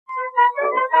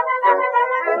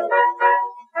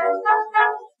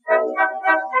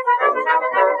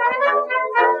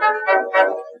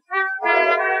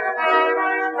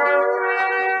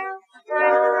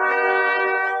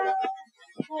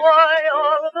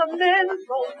men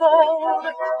so bold?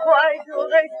 Why do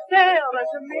they stare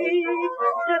at me?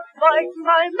 Despite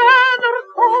my manner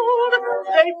cold,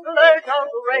 they flirt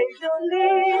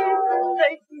outrageously.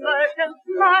 They smirk and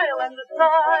smile and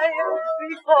sigh.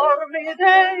 Before me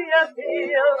they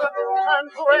appear,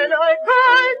 and when I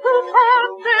try to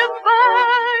pass them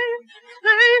by,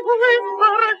 they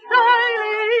whisper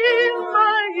shyly in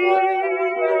my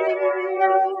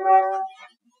ear.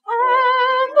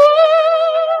 Alma,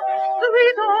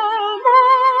 sweet Alma,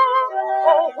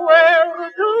 oh,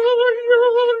 where do you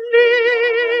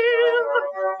live?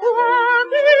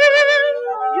 What is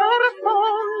your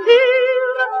phone,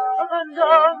 dear? The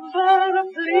number,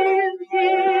 please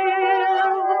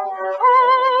give.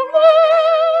 Alma,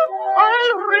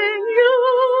 I'll ring you,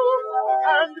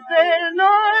 and then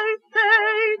I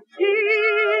say,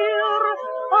 dear,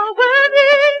 a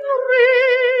wedding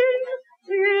ring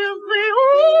is the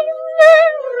only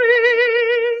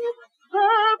ring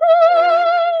that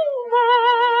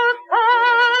woman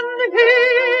can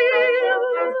hear.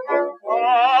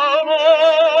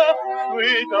 Alma,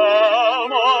 sweet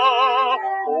Alma,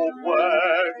 oh,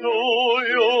 where do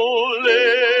you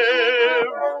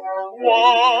live?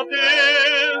 What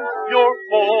is your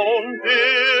phone,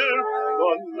 dear?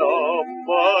 The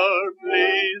number,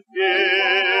 please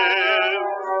give.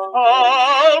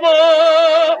 Alma,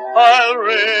 I'll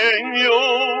ring you,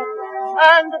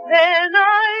 And then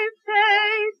I say,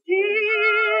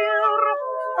 dear,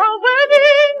 a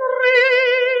wedding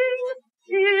ring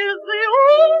is the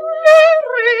only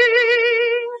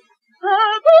ring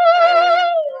that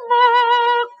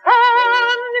woman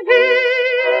can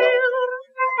hear.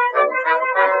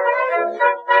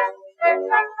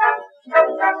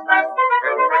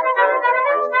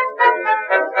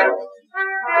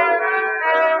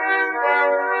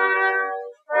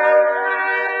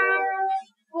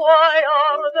 Why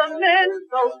are the men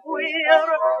so queer?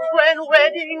 When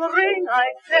wedding ring I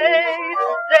say,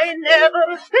 they never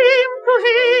seem to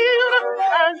hear,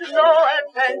 and no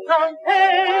attention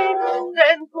pay.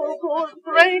 Then cuckoos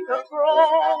break a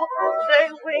crow, they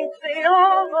wink the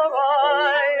other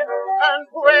eye, and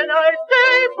when I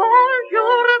say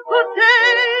bonjour, good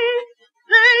day,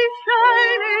 they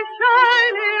shyly,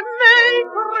 shyly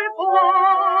make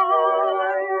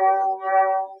reply.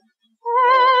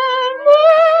 Alma,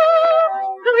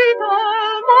 sweet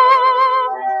Alma,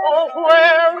 oh,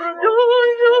 where do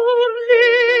you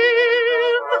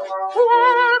live?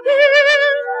 What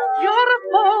is your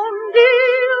phone,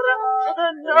 dear? The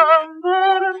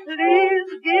number,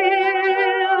 please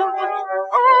give.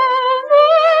 Alma,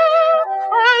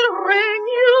 I'll ring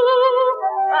you,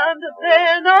 and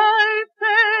then I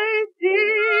say,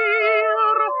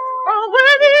 dear, a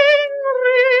wedding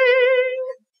ring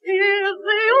is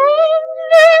the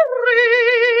only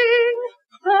ring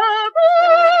that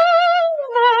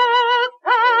woman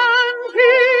can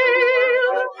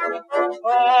hear.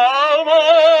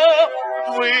 Alma,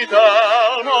 sweet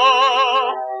Alma,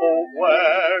 oh,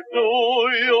 where do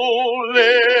you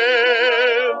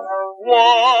live?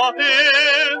 What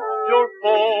is your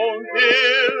phone,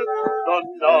 dear? The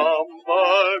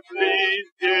number, please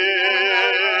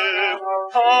give.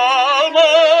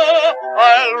 Alma,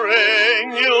 I'll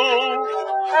ring you,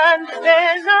 And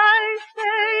then I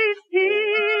say,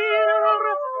 dear,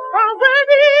 a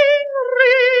wedding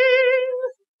ring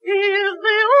is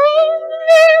the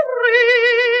only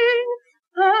ring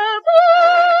that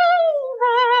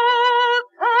woman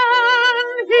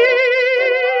can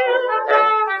hear.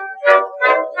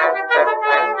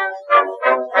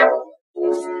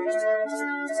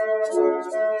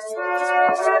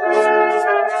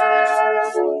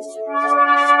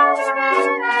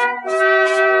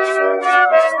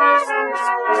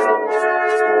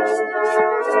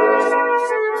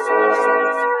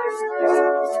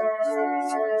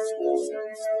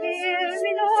 Hear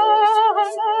me now,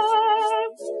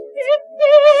 if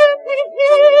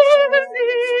hear me.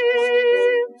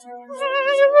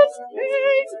 I was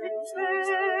changing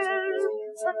well,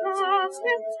 across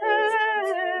his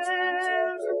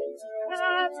hair.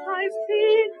 As I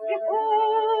speak,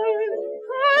 behold,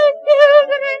 my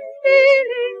children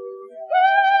feeling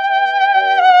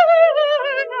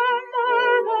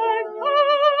when my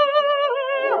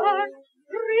heart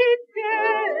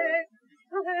rejects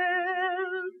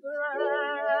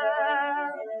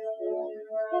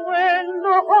when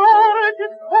the heart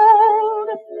is cold,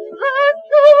 that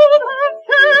should have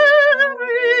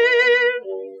cherished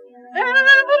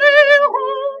every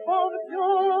hope of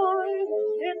joy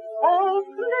it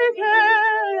falsely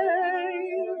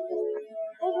gave,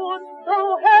 would so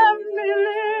have me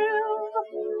live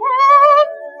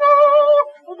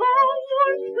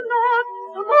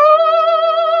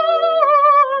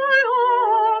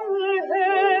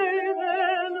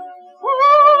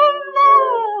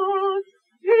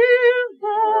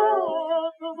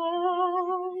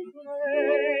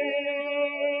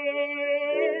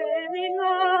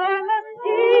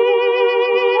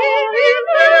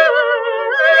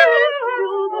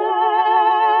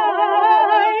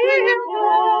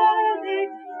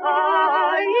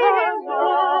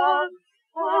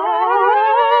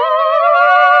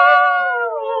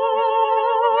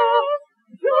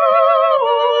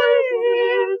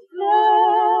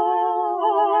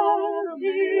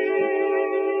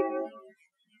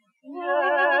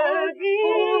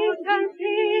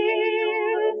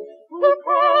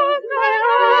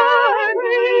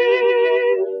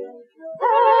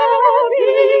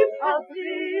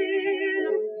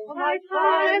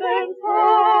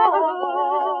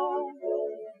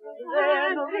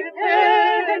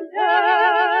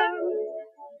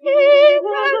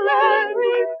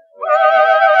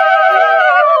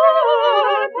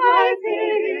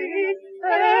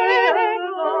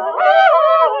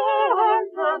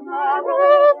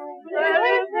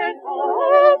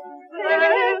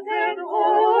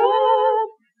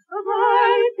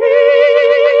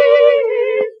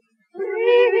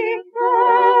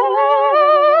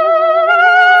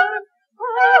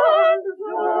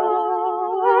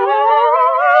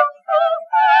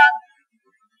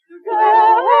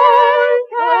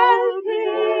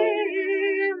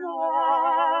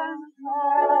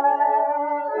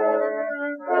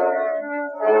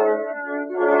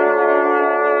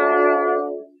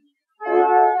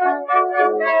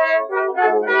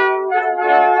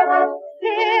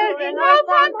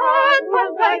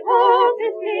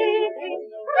sleeping,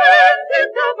 friends in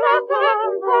the bottom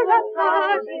for the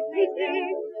stars is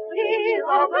beating. Please,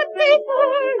 oh, but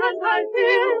faithful and my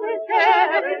fear will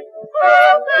cherish.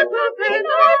 Oh, that will be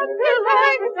not till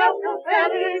I myself to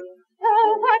perish. Oh,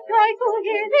 what joy to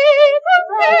hear thee, the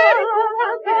prayer of the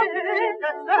spirit.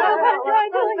 Oh, what joy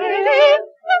to hear thee,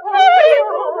 the prayer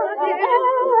of the spirit.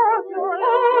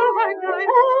 Oh, what joy,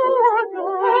 oh,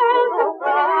 joy,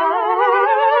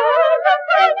 oh, the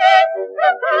prayer, the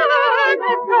prayer,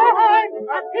 the joy,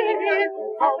 the spirit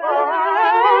of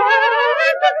God.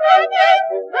 The prayer,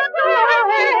 the joy,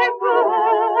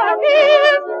 oh,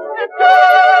 the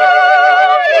joy,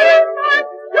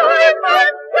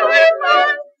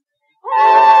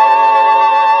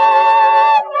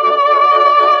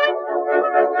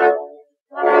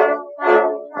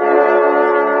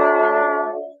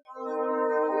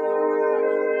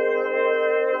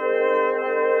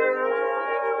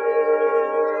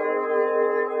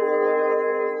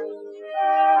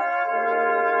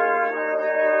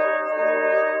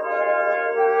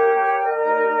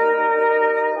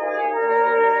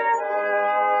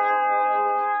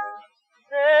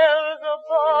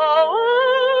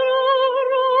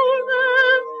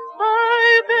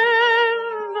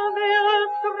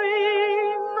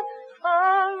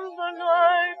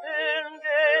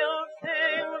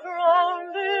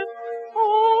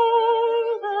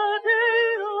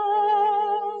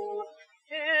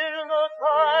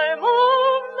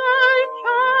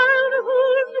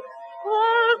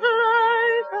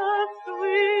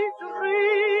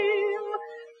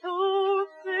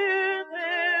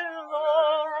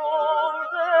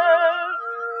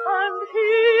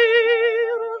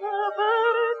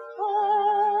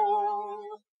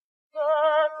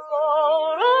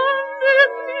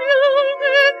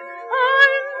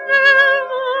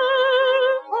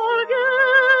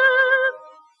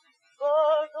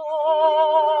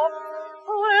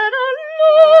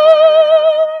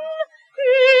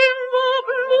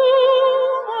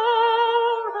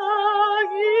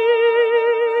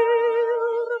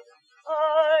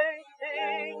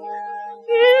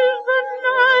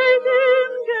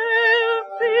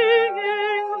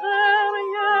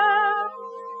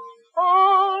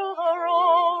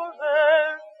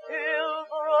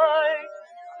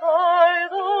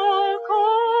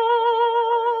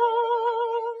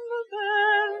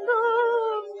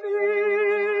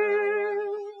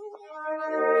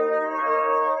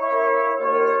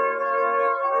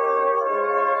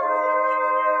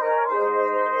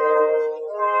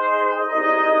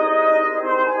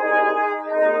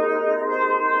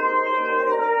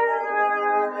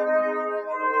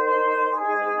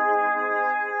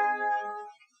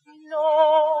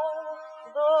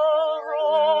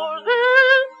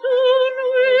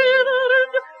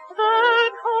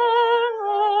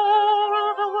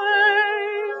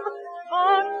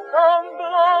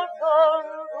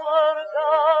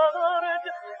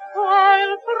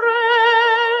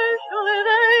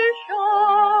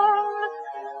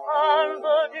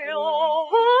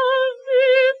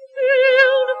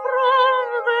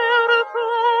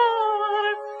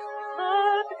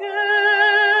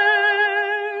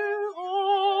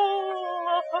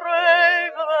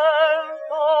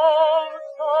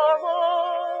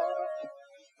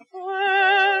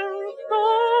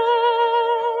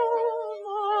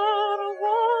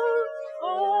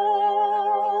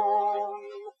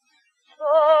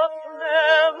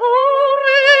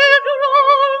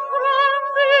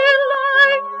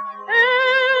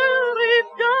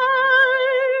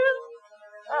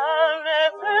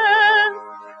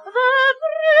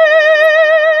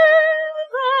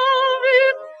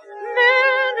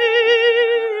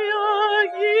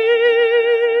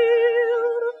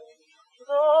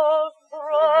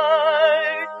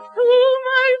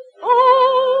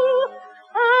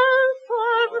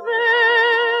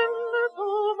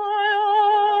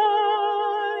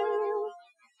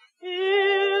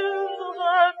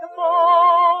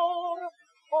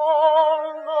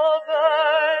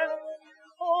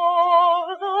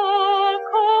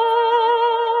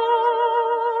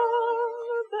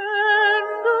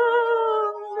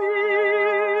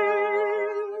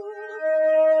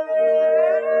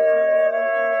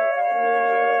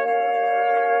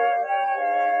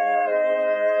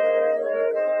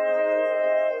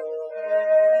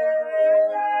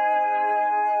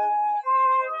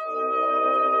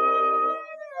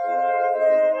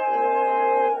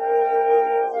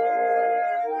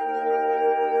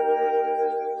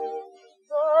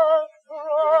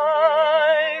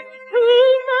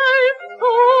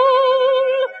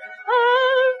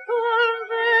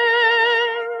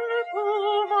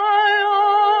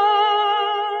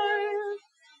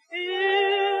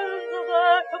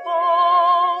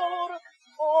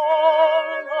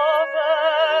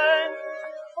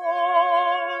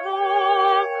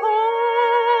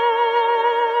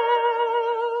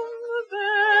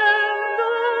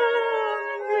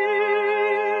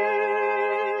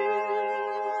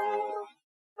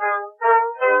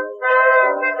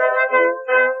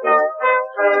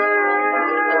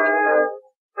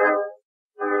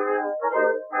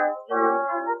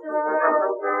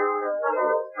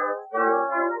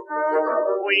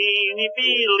 Queenie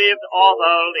bee lived all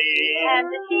early,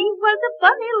 and she was a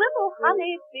funny little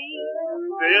honeybee.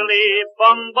 Billy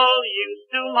Bumble used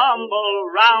to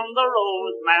mumble round the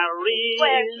rosemary,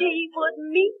 Where she would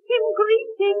meet him,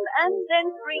 greet him, and then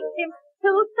treat him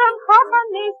to some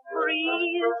honey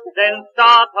sprees. then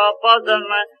start a buzzin'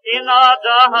 in a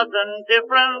dozen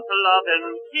different lovin'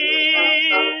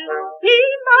 keys. Be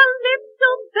my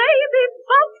little baby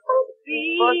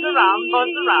bumblebee. Buzz around,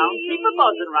 keep a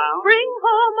buzzin' round. Bring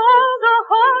home all the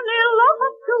honey love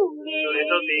to me.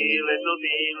 Little bee, little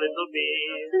bee, little bee.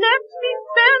 Let me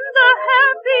spend the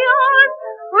happy hours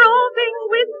roving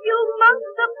with you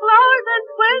amongst the flowers, and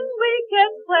when we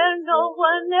get where no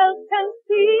one else can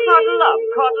see, Cuddle up,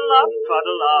 cuddle up,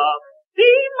 cuddle up. be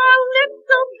my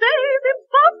little baby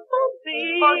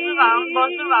bumblebee. Buzz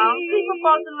around, keep a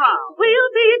buzzin' round.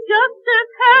 We'll be just as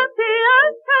happy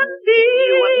as can be.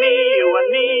 You and me, you and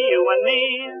me, you and me.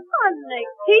 Honey,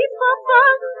 keep a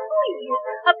buzz, please.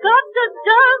 I've got a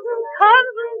dozen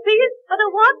cousin bees, but I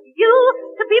want you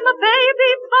to be my baby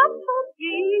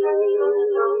bumblebee.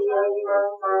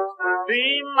 Be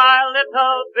my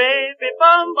little baby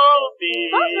bumblebee.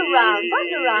 Buzz around,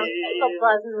 keep a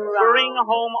buzzing around. Bring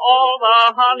home all the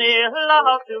honey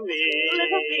love to me.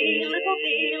 Little bee, little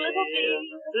bee, little bee.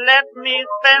 Let me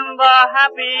spend the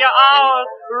happy hours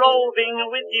roving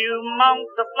with you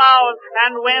amongst the flowers,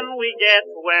 and when we get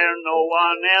where no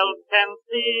one else can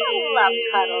see,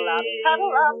 Cuddle up,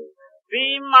 cuddle up.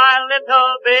 be my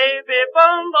little baby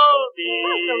bumblebee.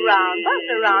 Buzz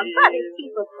around, buddy,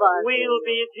 keep a buzz. We'll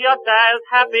be just as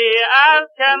happy as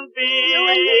can be. You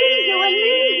and me, you and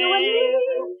me, you and me.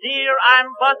 Dear,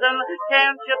 I'm buzzing,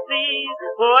 can't you see?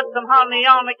 Put some honey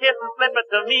on a kiss and slip it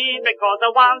to me, because I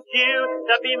want you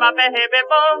to be my baby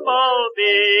bumblebee.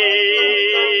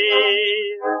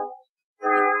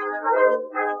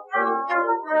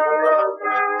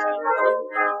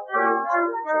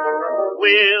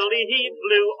 Willie, he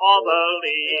blew all the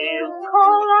leaves.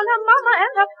 Call on a mama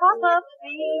and a papa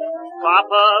bee.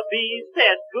 Papa bee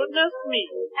said, goodness me.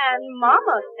 And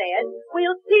mama said,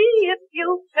 we'll see if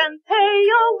you can pay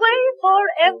your way, for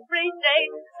every day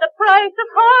the price of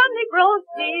honey grows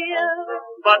dear.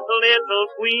 But little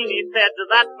Queenie said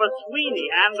that was Sweeney,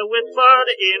 and whispered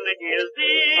in his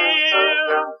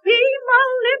ear, Be my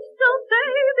little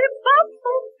baby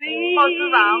bumblebee. buzz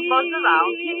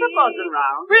around, keep a buzzing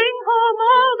round. Bring home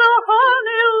all the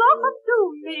honey love to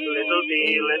me. Little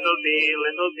bee, little bee,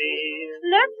 little bee.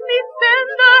 Let me spend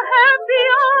the happy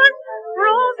hours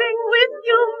roving with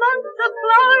you amongst the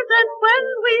flowers, and when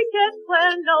we get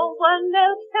where no one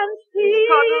else can see,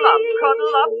 Cuddle up,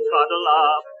 cuddle up, cuddle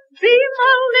up. be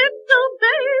my little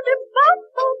baby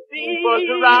bumblebee. Buzz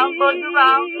around,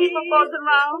 keep a buzzing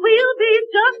round. We'll be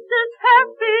just as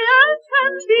happy as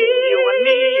can be. You and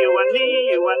me, you and me,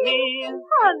 you and me.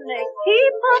 Honey,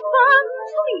 keep a buzz,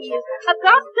 please. I've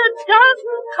got a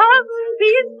dozen cousin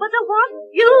bees, but I want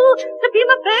you to be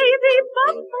my baby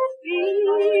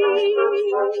bumblebee.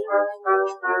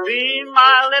 Be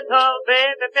my little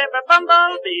baby, baby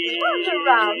bumblebee. Buzz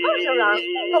around,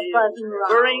 keep a buzzing round.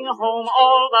 Bring home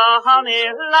all the honey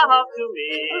love to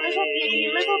me. Little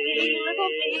bee, little bee, little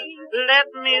bee. Let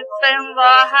me spend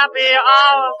the happy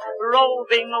hours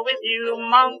roving with you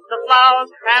amongst the flowers,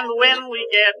 and when we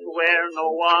get where no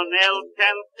one else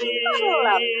can see, Cuddle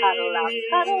up, cuddle up,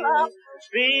 cuddle up.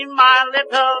 be my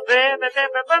little baby,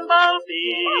 baby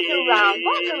bumblebee. Buzz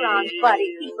around, buddy,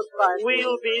 keep a buzz.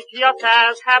 We'll be just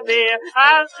as happy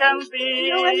as can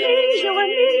be. You and me, you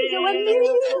and me, you and me.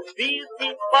 Bees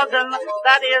keep buzzing,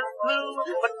 that is true,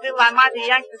 but still I'm mighty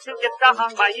anxious to get stung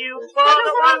by you, for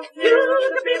I want you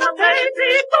to be my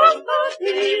baby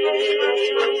bumblebee.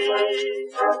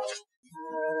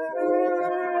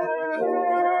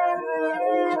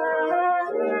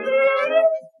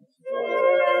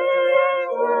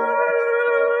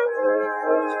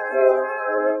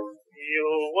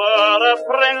 You were a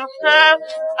princess,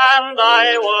 and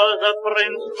I was a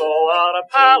prince, though our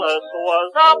palace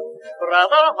was up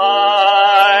rather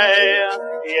high.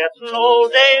 Yet no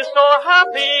day so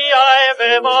happy I've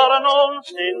ever known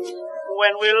since,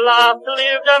 when we laughed,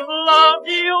 lived, and loved,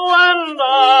 you and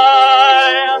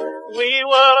I. We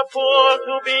were poor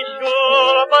to be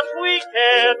sure, but we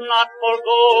cared not for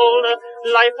gold.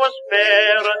 Life was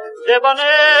fair,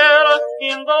 debonair,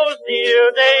 in those dear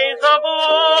days of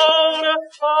old.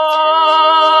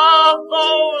 Ah,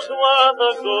 those were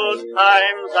the good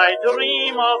times, I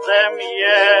dream of them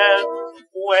yet,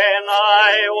 when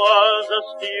I was a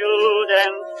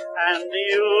student and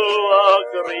you a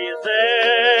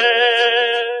grisette.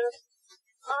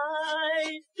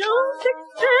 I don't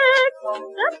expect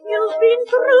that you've been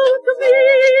true to me.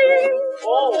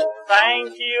 Oh, thank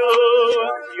thank you,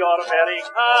 you're very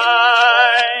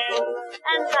kind.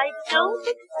 And I don't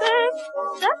expect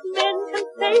that men can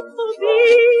faithful be.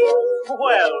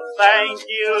 Well, thank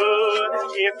you,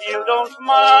 if you don't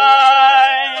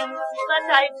mind. But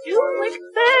I do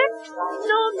expect,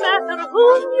 no matter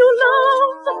whom you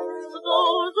love,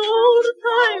 those old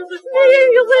times with me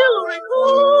you will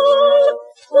recall.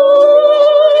 Oh,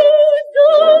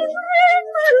 don't read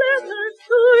my letters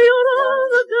to your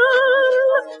other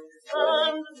girl,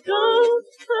 and don't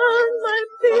turn my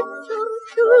picture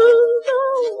to the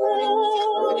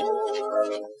wall.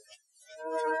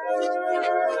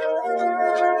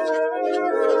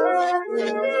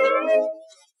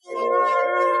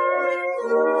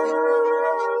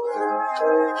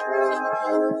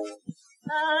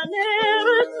 An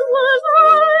heiress was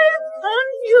I,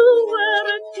 and you were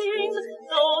a king,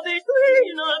 though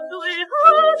between us we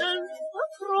hadn't a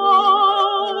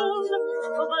throne.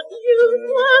 But youth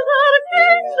was our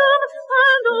kingdom,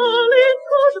 and all it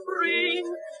could bring.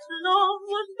 Love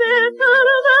was better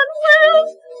than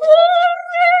wealth or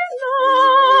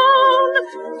renown.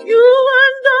 You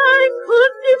and I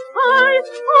could defy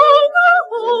all the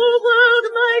whole world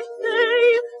might say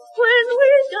when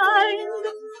we dined.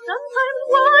 Sometimes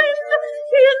wind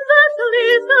in that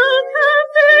little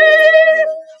cafe.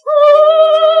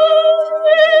 Oh,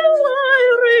 will I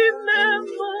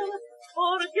remember,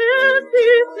 forget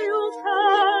if you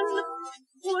can,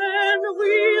 when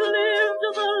we lived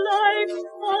the life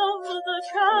of the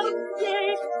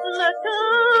quartier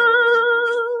latin.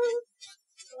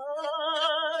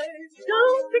 I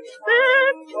don't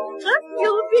expect that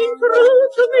you've been true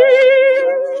to me.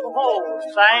 Oh,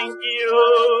 thank you,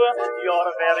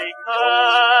 you're very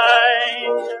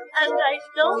kind. And I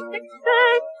don't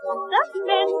expect that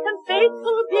men can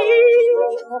faithful be.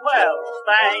 Well,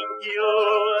 thank you,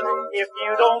 if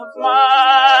you don't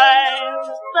mind.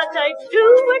 But I do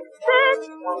expect,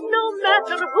 no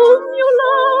matter whom you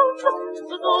love,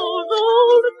 those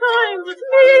old times with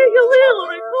me you will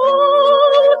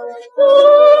recall.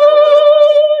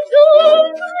 Oh,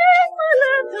 don't read my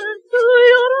letters to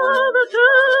your other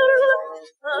girl,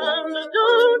 and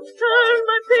don't turn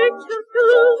my picture to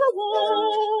the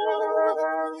wall.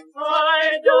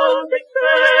 I don't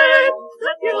expect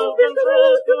that you've been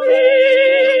true to me.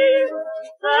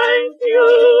 Thank you,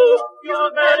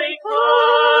 you're very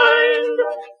kind.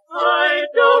 I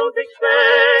don't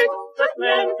expect that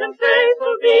men can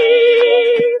faithful be.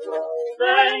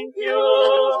 Thank you,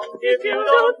 if you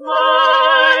don't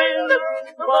mind.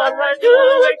 But I do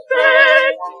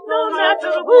expect, no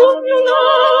matter whom you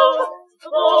love,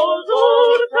 those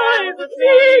old times with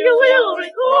me you will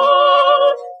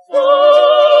recall.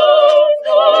 Oh,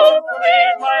 don't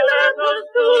read my letters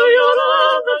to your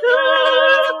other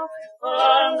girl,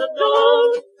 and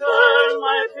don't turn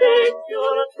my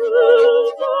picture to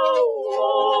the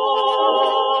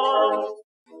wall.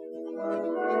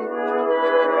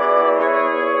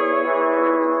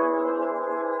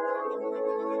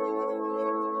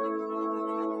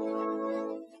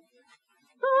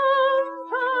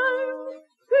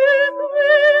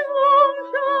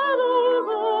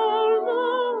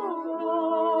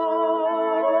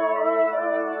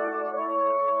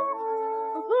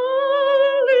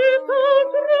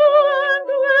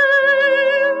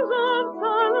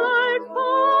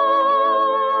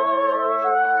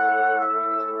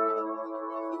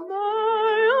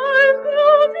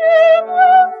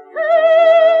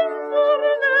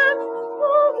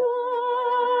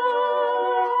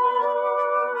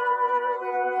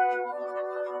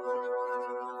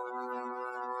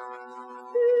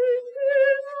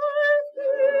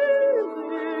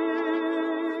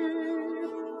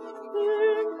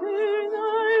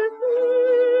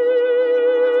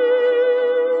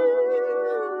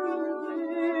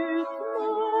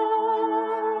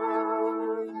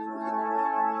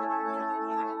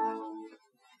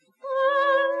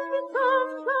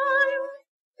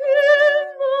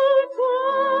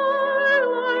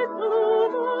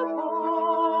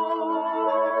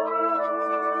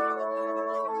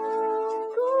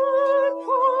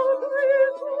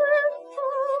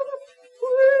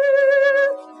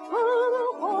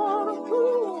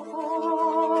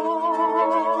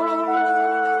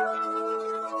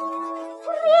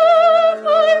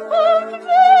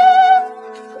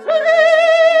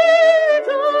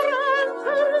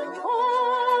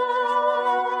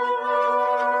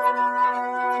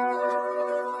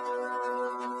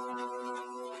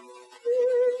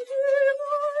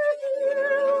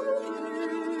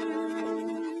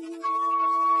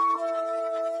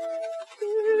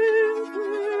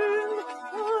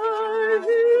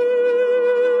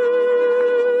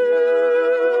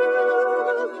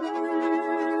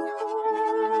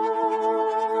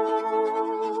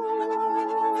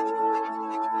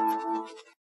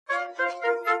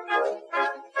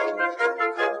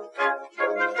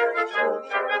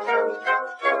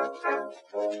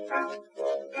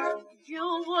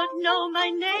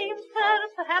 name, sir.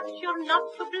 Perhaps you're not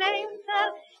to blame, sir.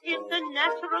 It's a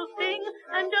natural thing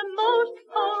and a most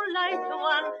polite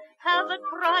one. Have a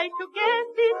try to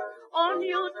guess it, on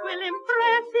you 'twill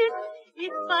impress it.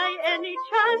 If by any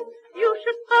chance you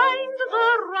should find the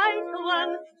right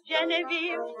one.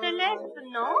 Genevieve, Celeste,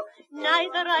 no.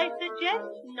 Neither I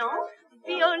suggest, no.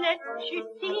 Violette,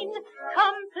 Justine,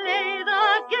 come play the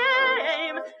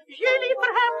game. Julie,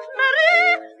 perhaps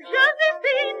Marie,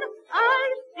 Josephine, I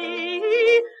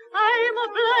see. I'm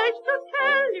obliged to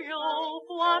tell you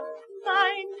what's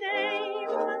my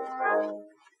name.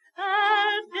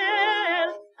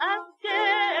 Adele,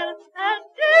 Adele,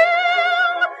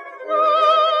 Adele, so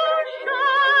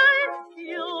shy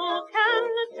you can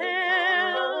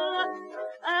tell.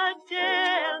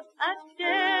 Adele,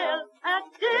 Adele,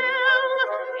 Adele,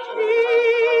 she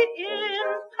in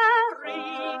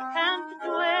Paris can't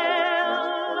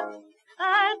dwell.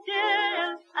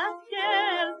 Adele,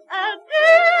 Adele,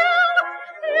 Adele,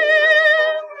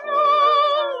 in no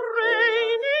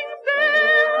raining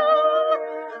bell,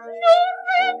 no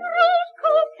red rose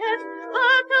coquette,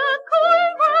 but a cool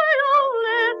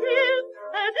violet is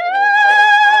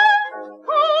Adele,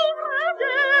 poor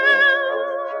Adele.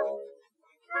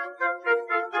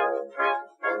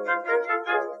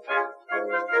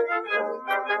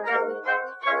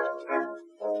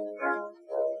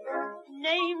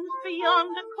 Names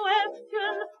beyond a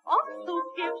question ought to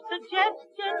give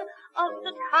suggestion of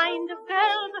the kind of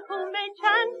girls who may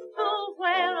chance to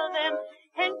wear them.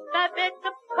 Hence Babette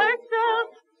the purser,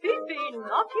 Phoebe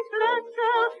naughty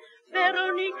flirter,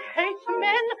 Veronique hates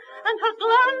men and her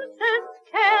glances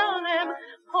scare them.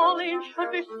 Pauline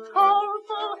should be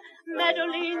soulful,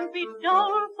 Madeline be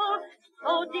doleful,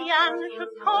 so Diane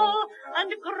should tall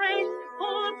and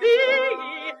graceful be.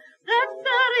 That,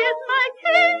 sir, is my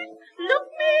case. Look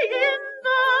me in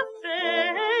the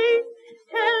face.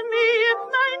 Tell me if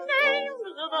my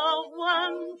name's the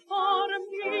one for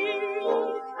me.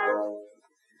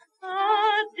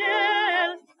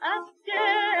 Adele,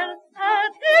 Adele,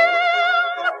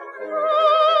 Adele, so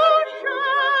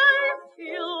shy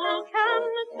you can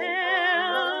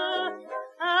tell.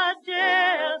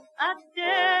 Adele,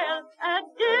 Adele,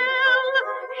 Adele,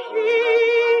 she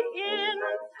in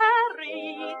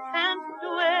Paris can't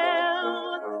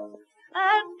dwell.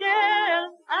 Adele,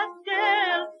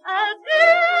 Adele, Adele.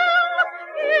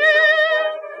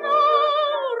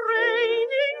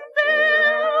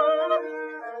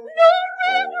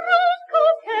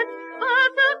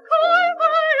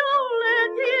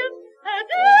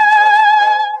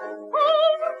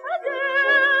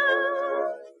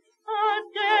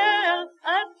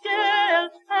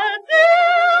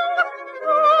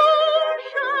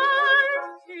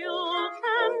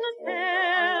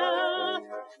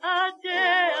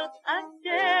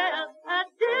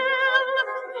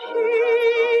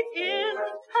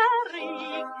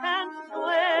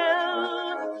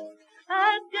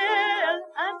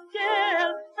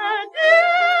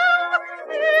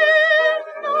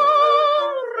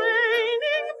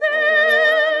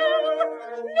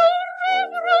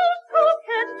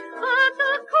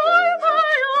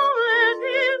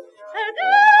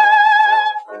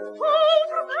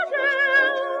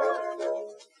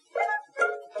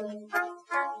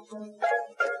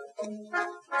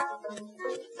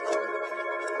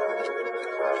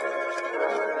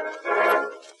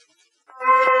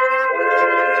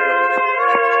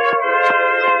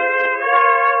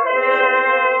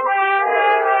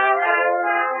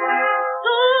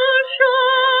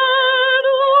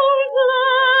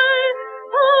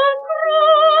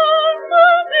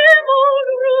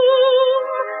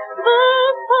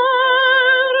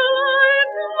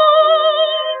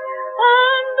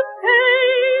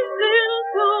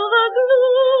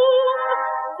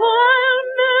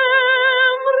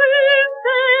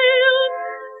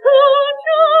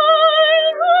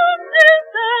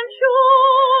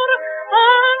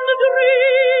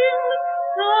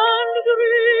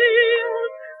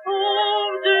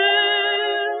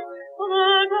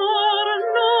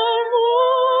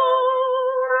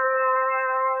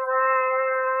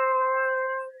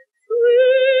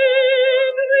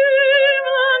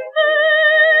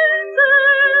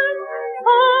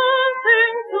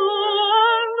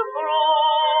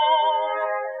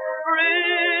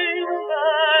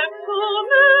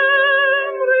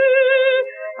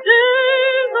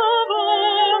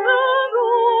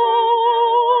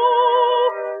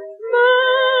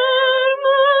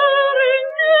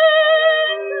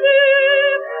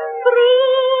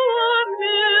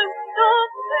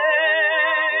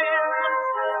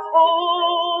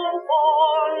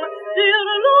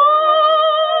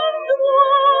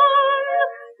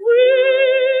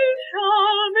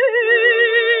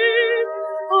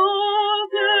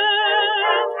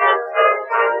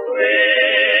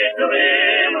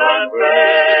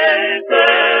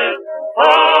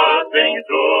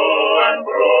 to and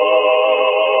fro.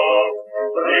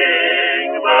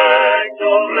 Bring back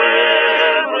to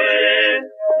memory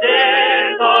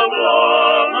days of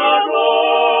long ago.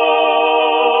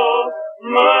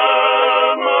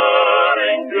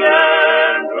 Murmuring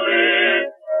gently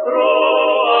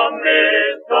through a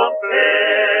mist of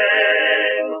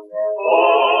pain.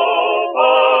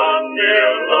 Oh,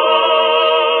 dear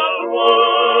loved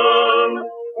one,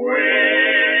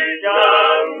 we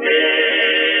can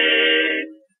meet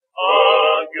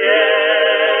again.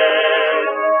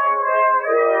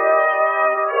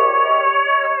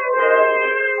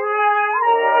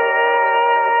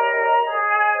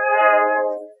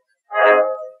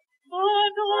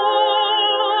 But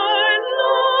when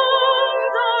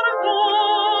longs are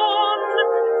gone,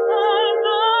 and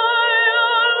I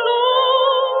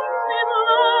alone in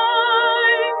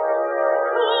life,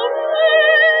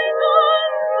 to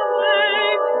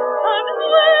wait and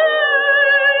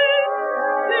wait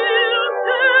till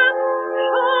death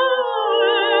shall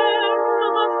end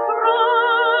the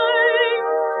strife,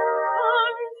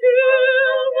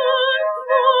 until once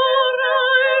more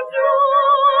I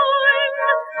join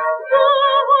the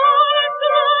heart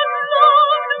that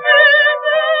loved me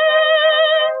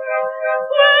then,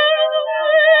 when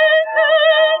waiting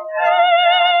and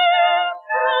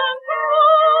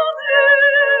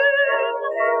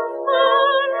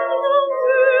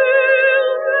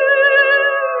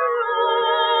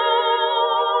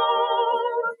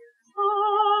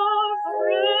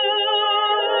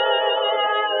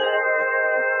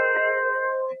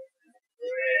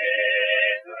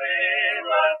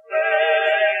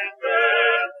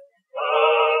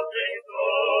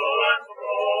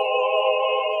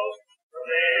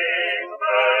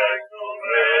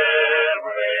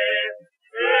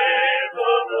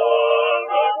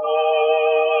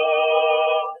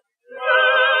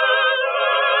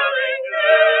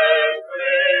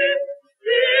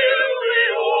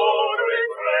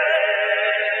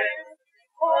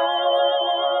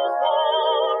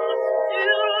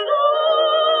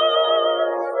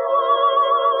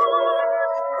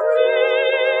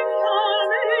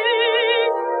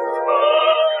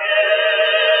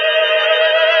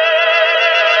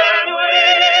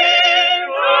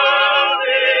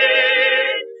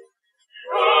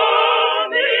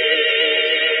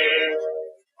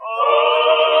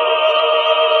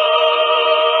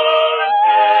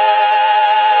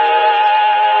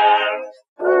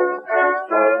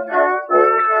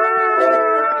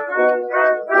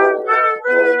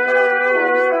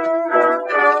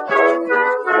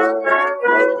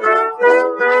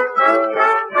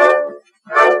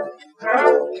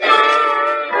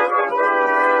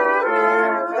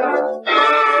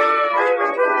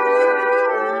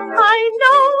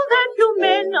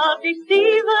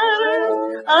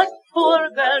deceivers, us poor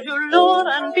girls you lure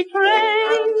and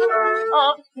betray.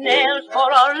 Of snares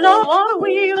for our love or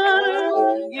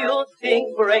weavers, you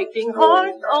think breaking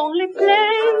hearts only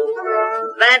play.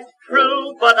 That's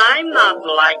true, but I'm not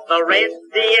like the rest,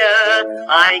 dear.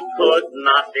 I could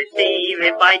not deceive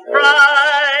if I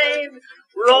tried.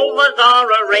 Rovers are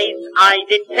a race I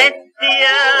detest,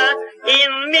 dear.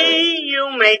 In me you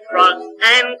may trust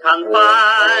and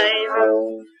confide.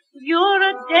 You're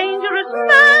a dangerous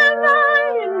man,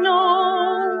 I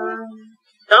know.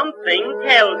 Something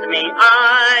tells me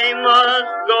I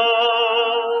must go.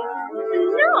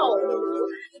 No,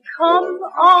 come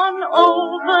on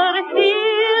over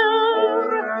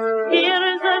here.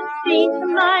 Here's a seat,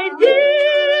 my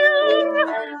dear.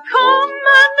 Come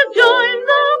and join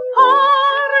the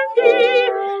party.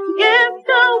 Get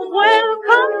a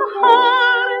welcome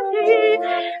hearty.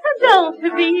 Don't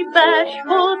be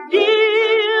bashful,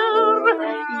 dear.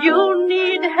 You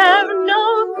need have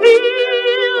no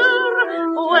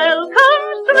fear. Welcome,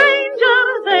 stranger,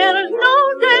 there's no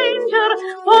danger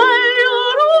while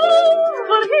you're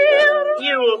over here.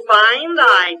 You'll find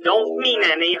I don't mean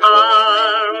any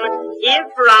harm. If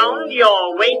round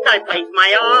your waist I place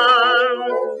my arm.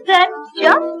 That's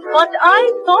just what I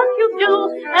thought you'd do,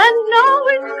 and now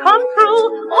it's come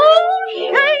true. Oh,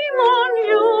 shame on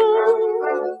you.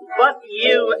 But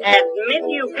you admit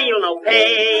you feel no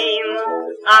pain.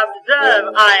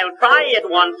 Observe, I'll try it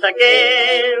once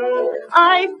again.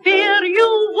 I fear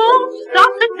you won't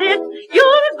stop at this.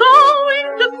 You're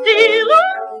going to steal.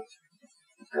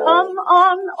 Come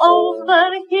on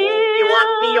over here. You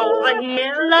want me over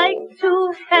here? Like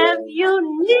to have you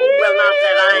near. Well, not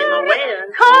that I'm aware.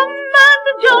 Come and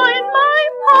join my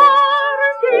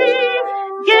party.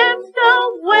 Get a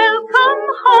welcome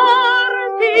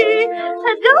hearty.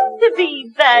 Don't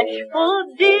be bashful,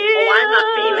 dear. Oh, I'm not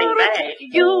feeling bad.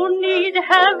 You need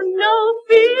have no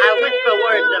fear. I whisper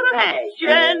words of passion.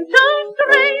 Gentle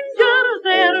stranger,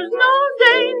 there's no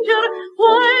danger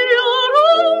while you're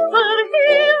over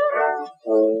here.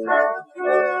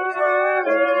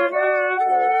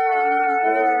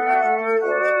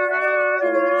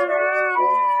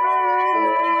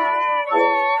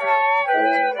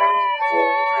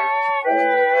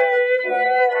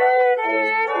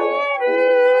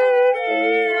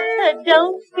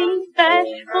 Don't be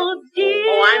bashful, dear.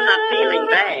 Oh, I'm not feeling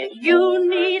bad. You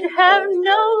need have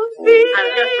no fear.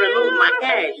 I've just removed my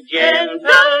cash.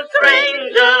 Gentle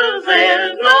stranger,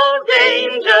 there's no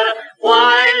danger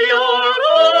while you're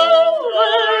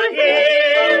over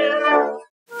here.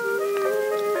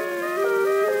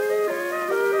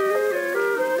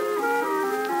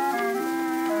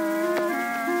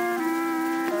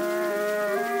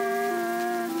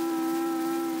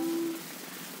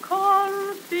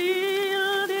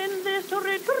 Concealed in this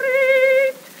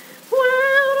retreat,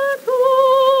 whereto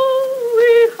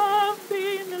we have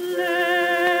been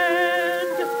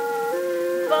led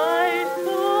by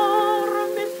sore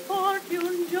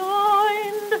misfortune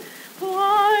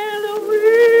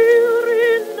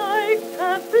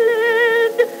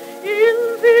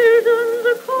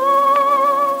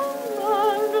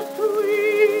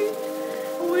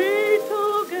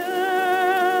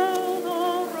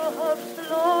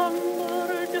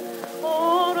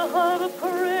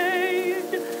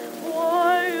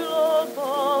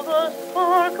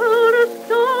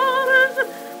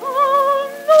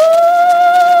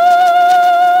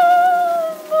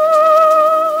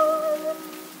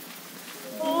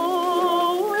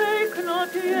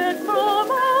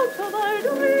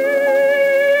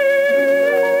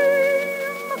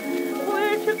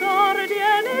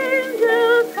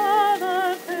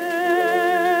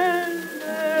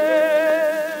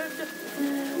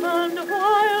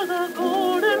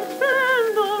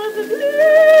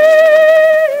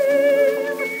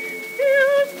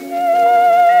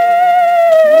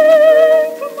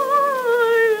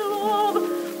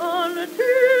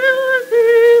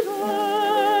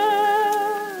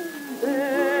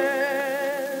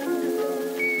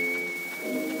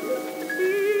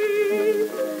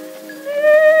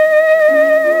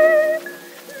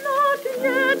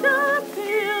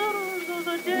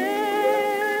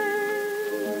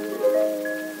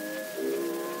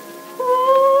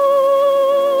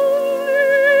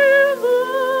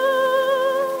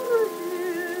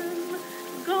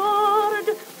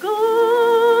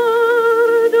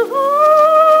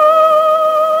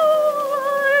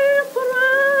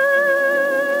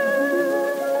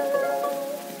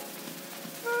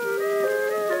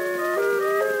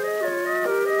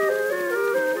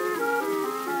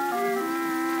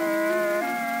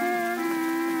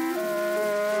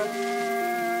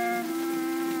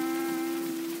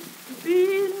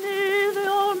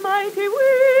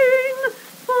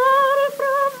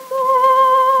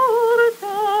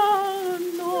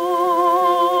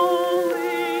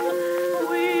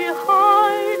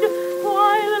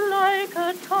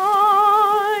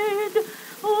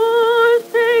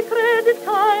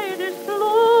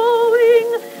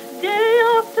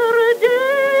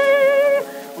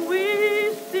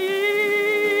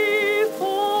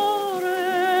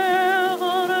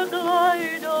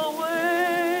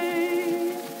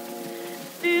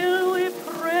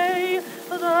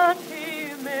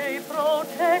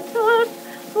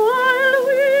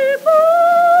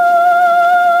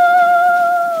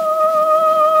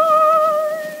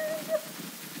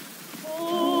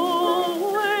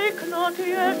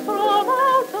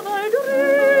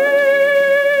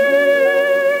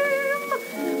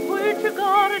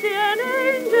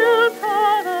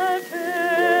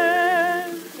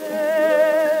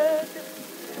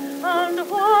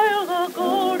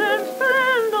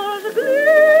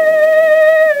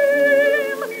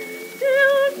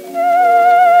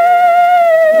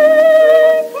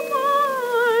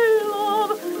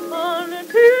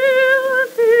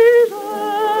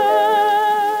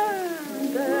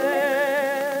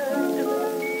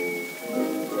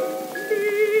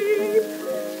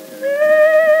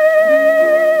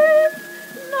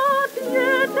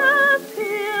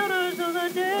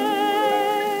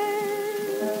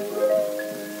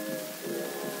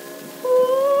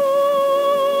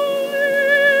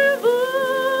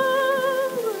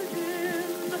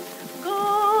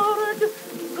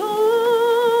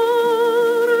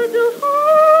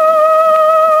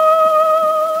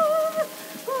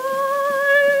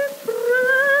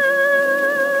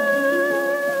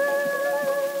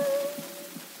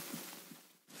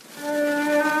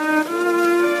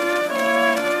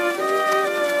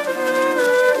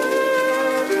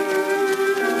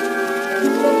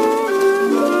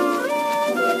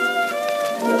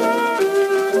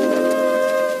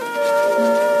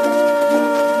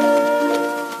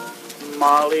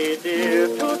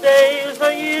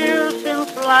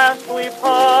last we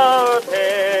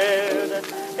parted,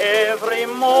 every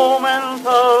moment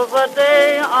of the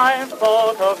day I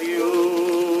thought of you.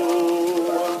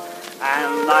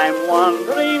 And I'm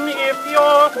wondering if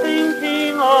you're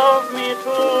thinking of me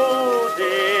too,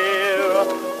 dear,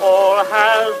 or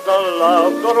has the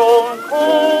love grown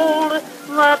cold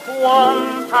that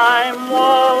one time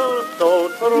was so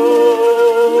true?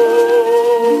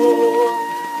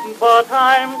 But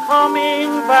I'm coming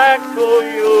back to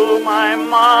you, my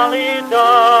Molly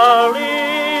darling,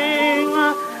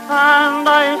 and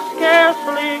I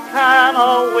scarcely can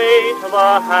await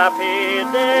the happy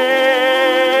day.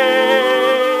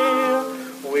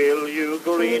 Will you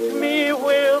greet me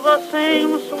with the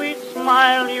same sweet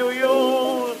smile you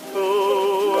used to?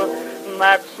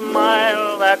 That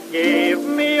smile that gave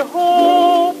me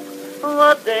hope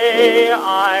the day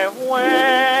I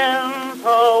went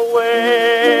away.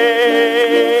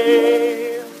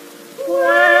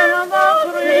 When the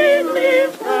green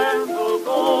leaves turn to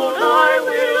gold, I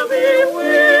will be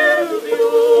with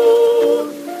you,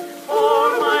 for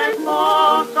my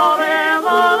thoughts are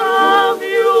ever of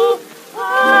you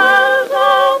as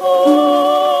of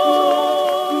old.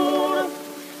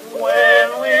 When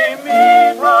we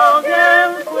meet again,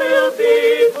 'twill be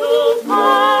to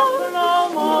part no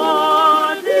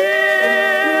more,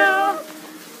 dear.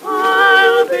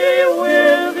 I'll be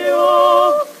with you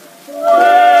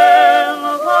when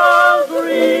the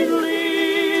green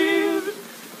leaves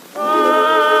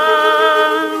turn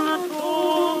to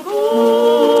gold.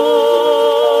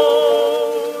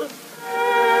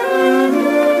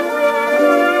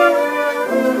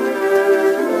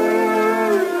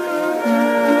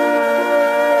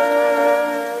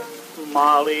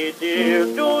 Molly dear,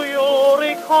 do you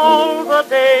recall the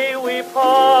day we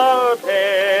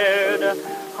parted?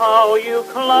 How you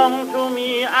clung to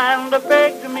me and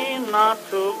begged me not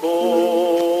to go.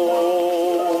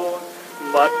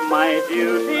 But my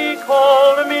duty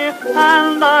called me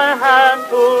and I had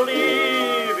to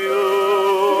leave you.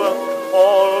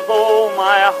 Although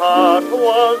my heart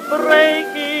was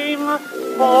breaking,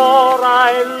 for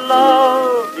I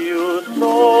loved you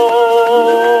so.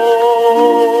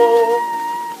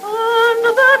 And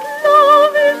that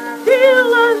love is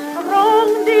still as strong,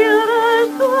 dear, as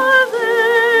was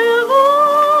ever.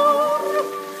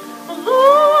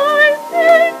 Though I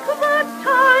think that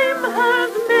time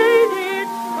has made it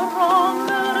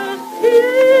stronger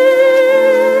still.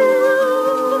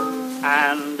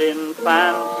 And in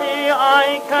fancy I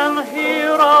can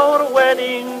hear our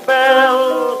wedding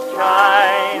bells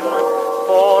chime.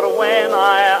 For when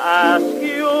I ask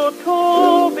you to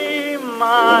be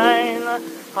mine,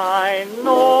 I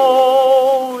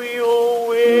know you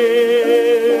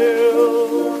will.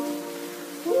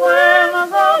 When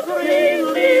the green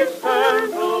leaves turn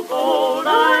to gold,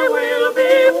 I will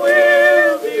be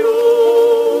with you,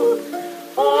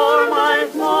 for my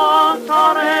thoughts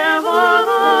are ever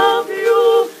of you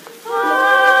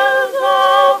as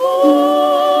of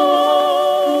old.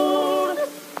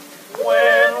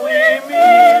 When we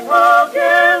meet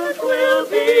again, 'twill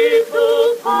be to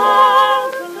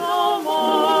part no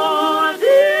more,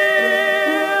 dear.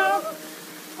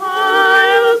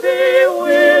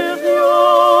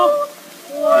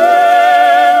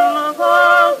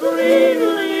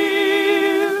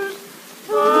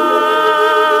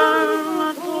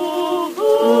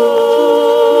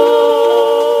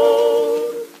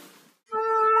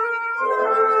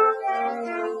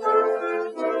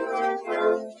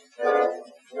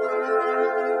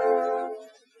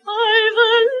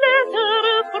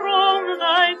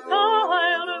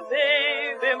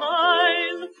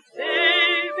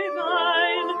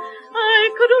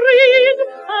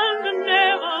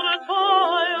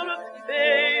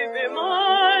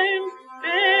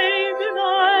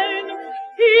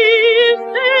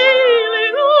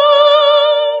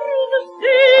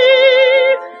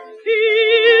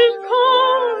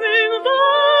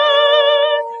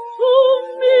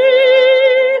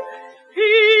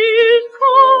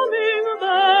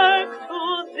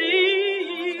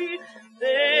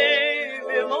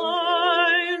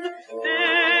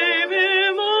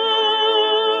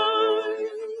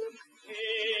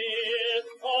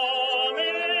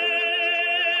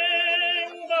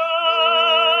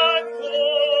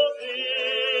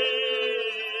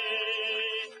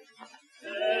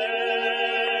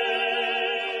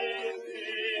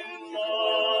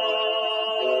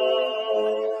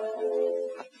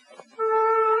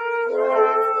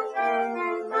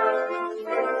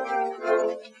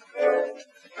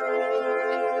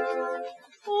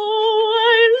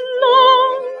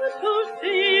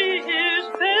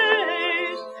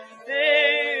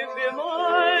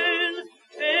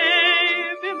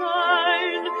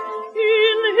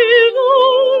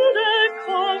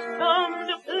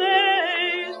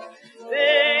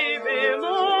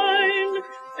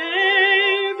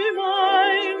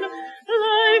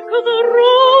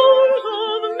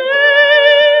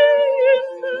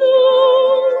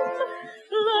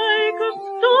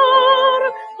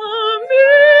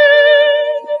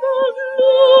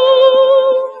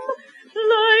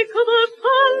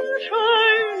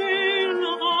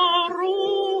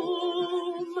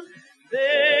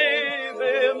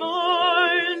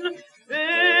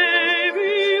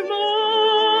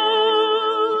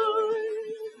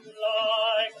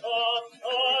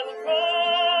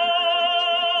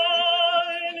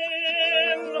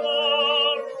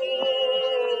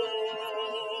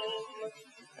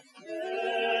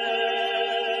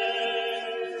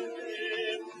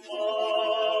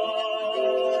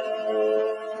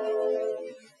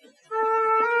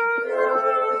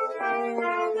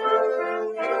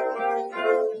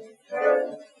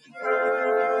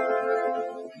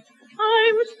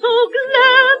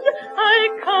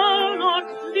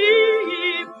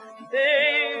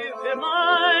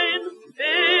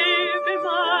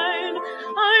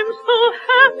 so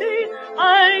happy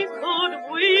I could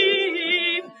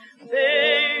weep.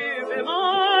 Baby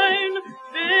mine,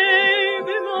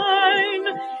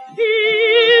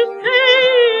 he's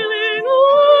sailing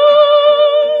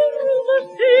over the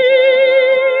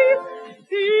sea.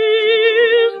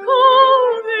 He's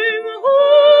coming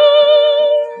home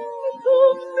to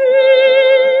me.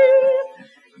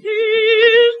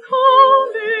 He's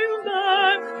coming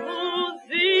back to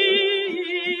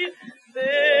thee,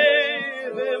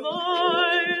 baby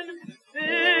mine,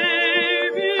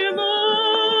 baby mine.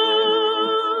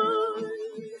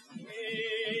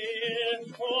 He's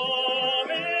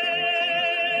coming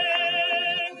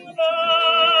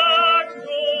back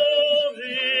to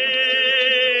thee,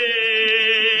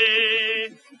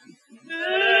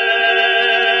 baby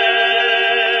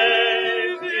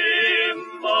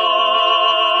mine.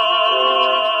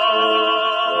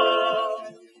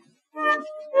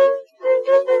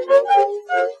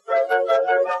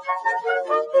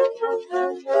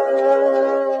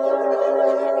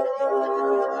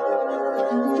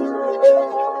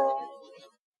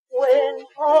 When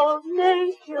all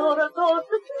nature goes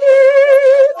to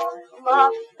sleep,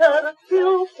 Master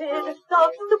Cupid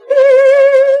stops to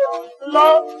peep.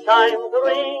 Love chimes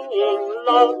ringing,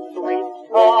 love sweet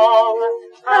song,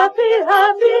 happy,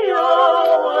 happy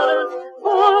hours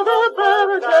for the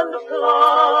birds and the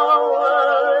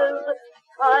flowers.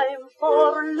 Time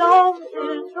for love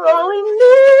is drawing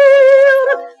near,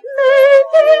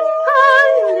 making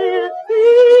kindness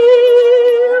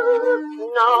feel.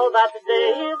 Now that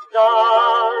day is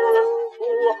done,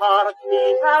 two hearts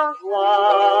beat as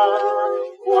one,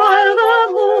 while the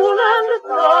moon and the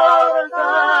stars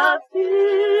appear.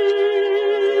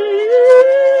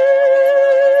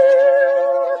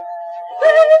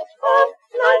 Streets of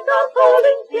night are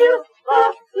calling here, the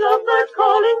lovebirds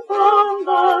calling from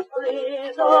the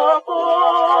trees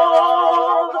above.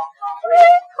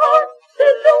 Sweetheart,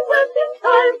 silhouette in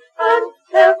time, and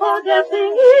they're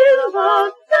forgetting is the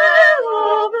spell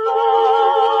of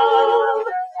love.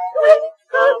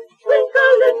 Twinkle,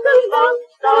 twinkle, little love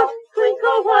star,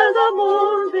 twinkle while the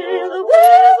moonbeams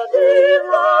with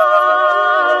delight.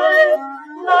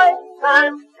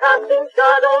 Nighttime casting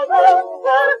shadows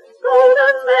over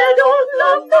golden meadows,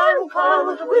 love time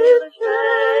comes with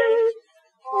shade.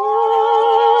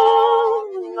 All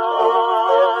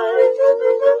night.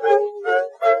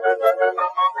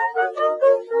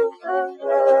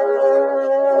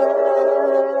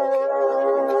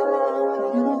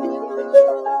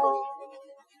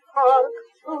 Hark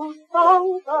to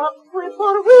songs of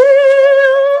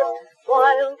whippoorwill,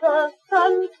 while the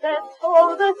sun sets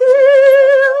o'er the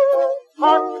hill.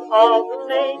 Hearts of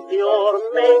nature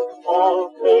make all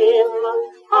kin,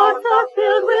 hearts are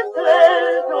filled with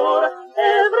pleasure,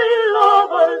 every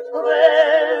lover's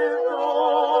treasure.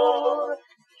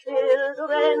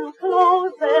 Children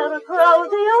close their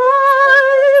drowsy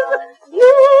eyes,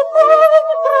 you come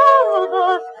from the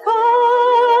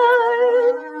sky.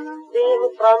 Sing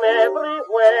from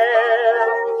everywhere,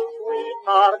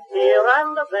 sweethearts here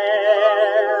and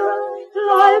there,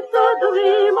 life's a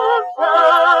dream of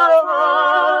paradise.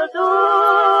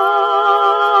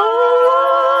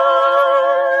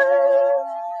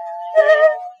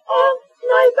 Shades of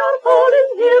night are falling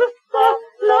here, soft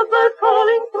lovebirds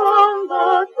calling from the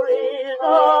trees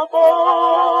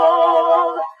above.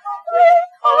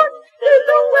 Sweetheart,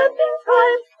 silhouette in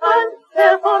time, and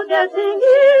they're forgetting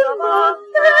is the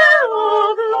spell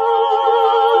of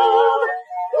love.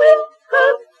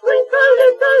 Twinkle, twinkle,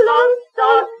 little love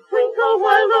star, twinkle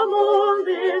while the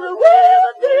moonbeams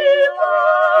with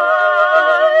delight.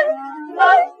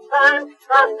 Nighttime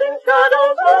casting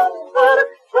shadows over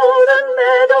golden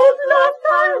meadows, love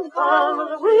time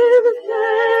comes with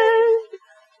shade.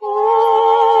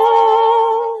 All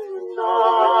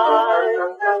night.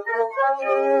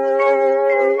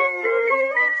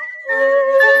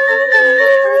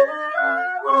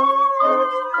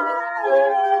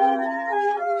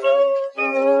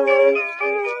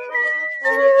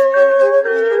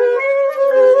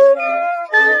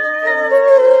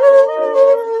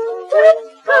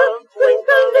 Twinkle,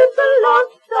 twinkle, little love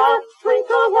star,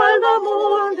 twinkle while the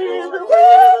moon is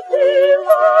with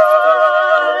delight.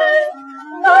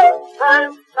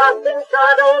 Nighttime casting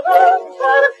shadows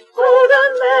over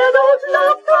golden meadows,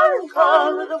 love time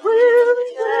comes with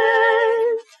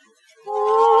shade.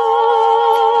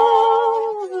 All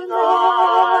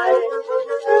night.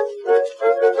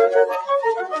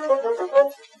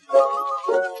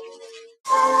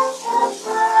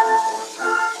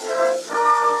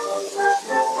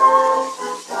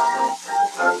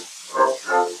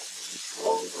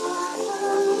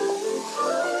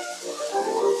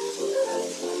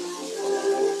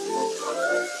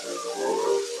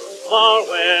 Far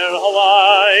where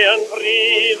Hawaiian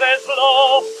breezes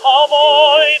blow, a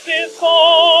voice is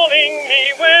calling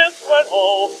me westward,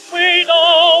 oh, way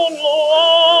down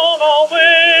Luana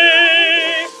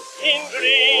way. In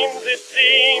dreams it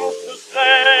seems to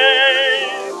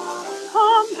say,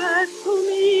 come back to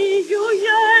me, you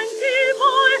Yankee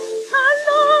boy, and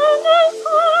long and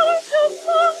hard to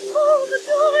come for the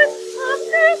joy of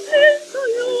listening to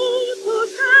you to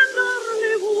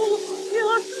tenderly woo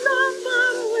your slumber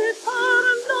with her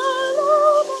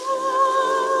lullaby.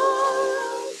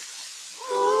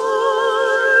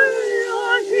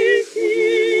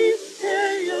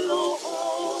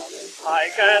 I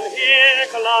can hear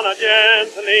Kalana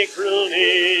gently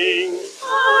crooning.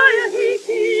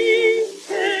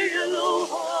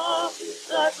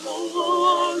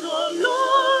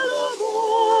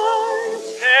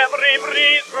 Every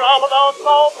breeze from the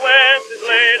southwest is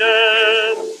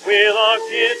laden with a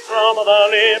kiss from the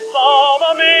lips of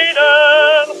a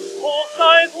maiden who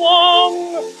sighs 1,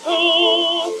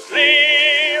 2,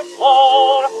 3,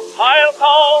 4. I'll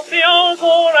count the hours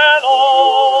o'er and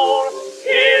o'er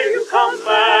till you come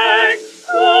back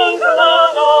to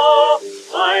Kalana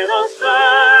by the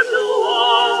sad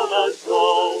Luana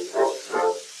shore.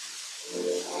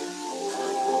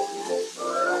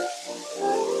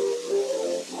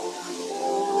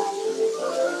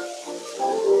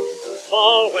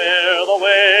 For where the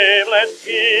wavelets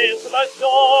kiss the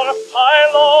shore, I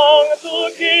long to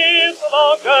kiss the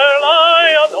girl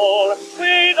I adore.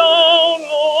 Way down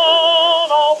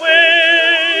Luana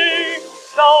way,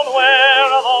 down where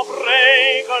the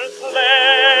breakers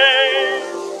lay.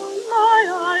 My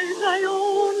eyes I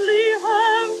only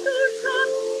have to shut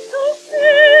to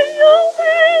see you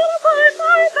there by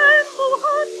my bamboo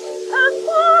hut, and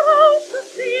far out to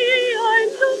sea I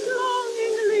look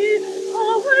longingly,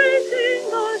 awaiting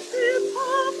the ship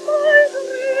of my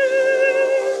dreams.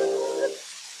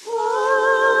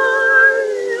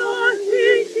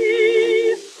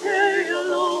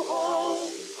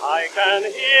 I can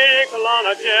hear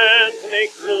Kalana gently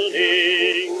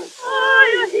crooning.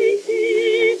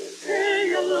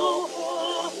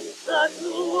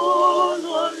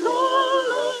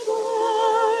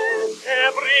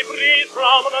 Every breeze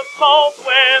from the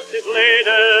southwest is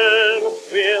laden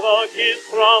with a kiss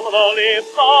from the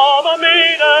lips of a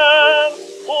maiden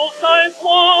who sighs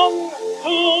 1,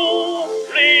 2,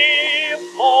 3,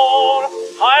 4.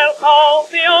 I'll count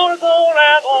the hours o'er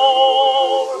and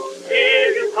o'er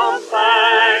till you come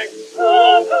back to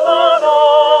Kalana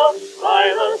by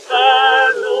the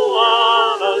sad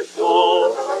Luana shore.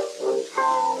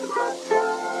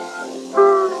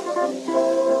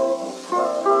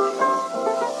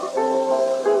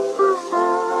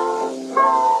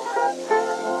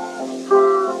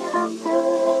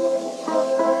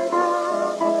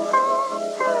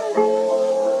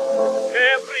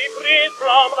 Every breeze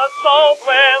from the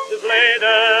southwest is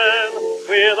laden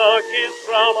with a kiss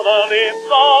from the lips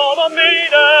of a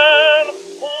maiden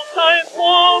who sighs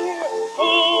 1,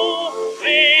 2,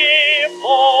 3,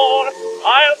 4.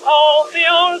 I'll count the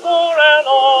hours o'er and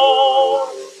o'er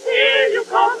till you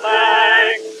come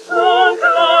back to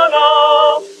Kalana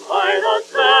by the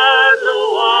sad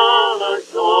Luana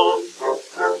shore.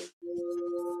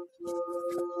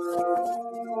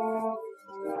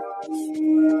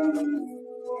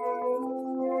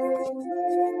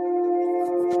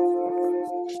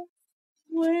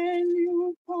 When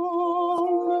you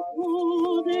come to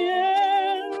the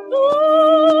end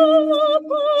of a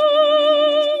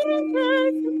perfect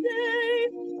day,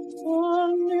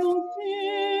 and you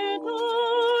sit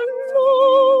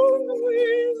alone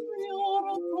with your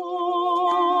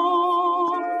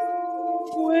thoughts,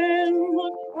 when the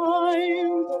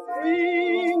time to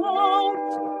bring out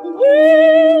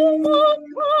will not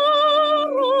come.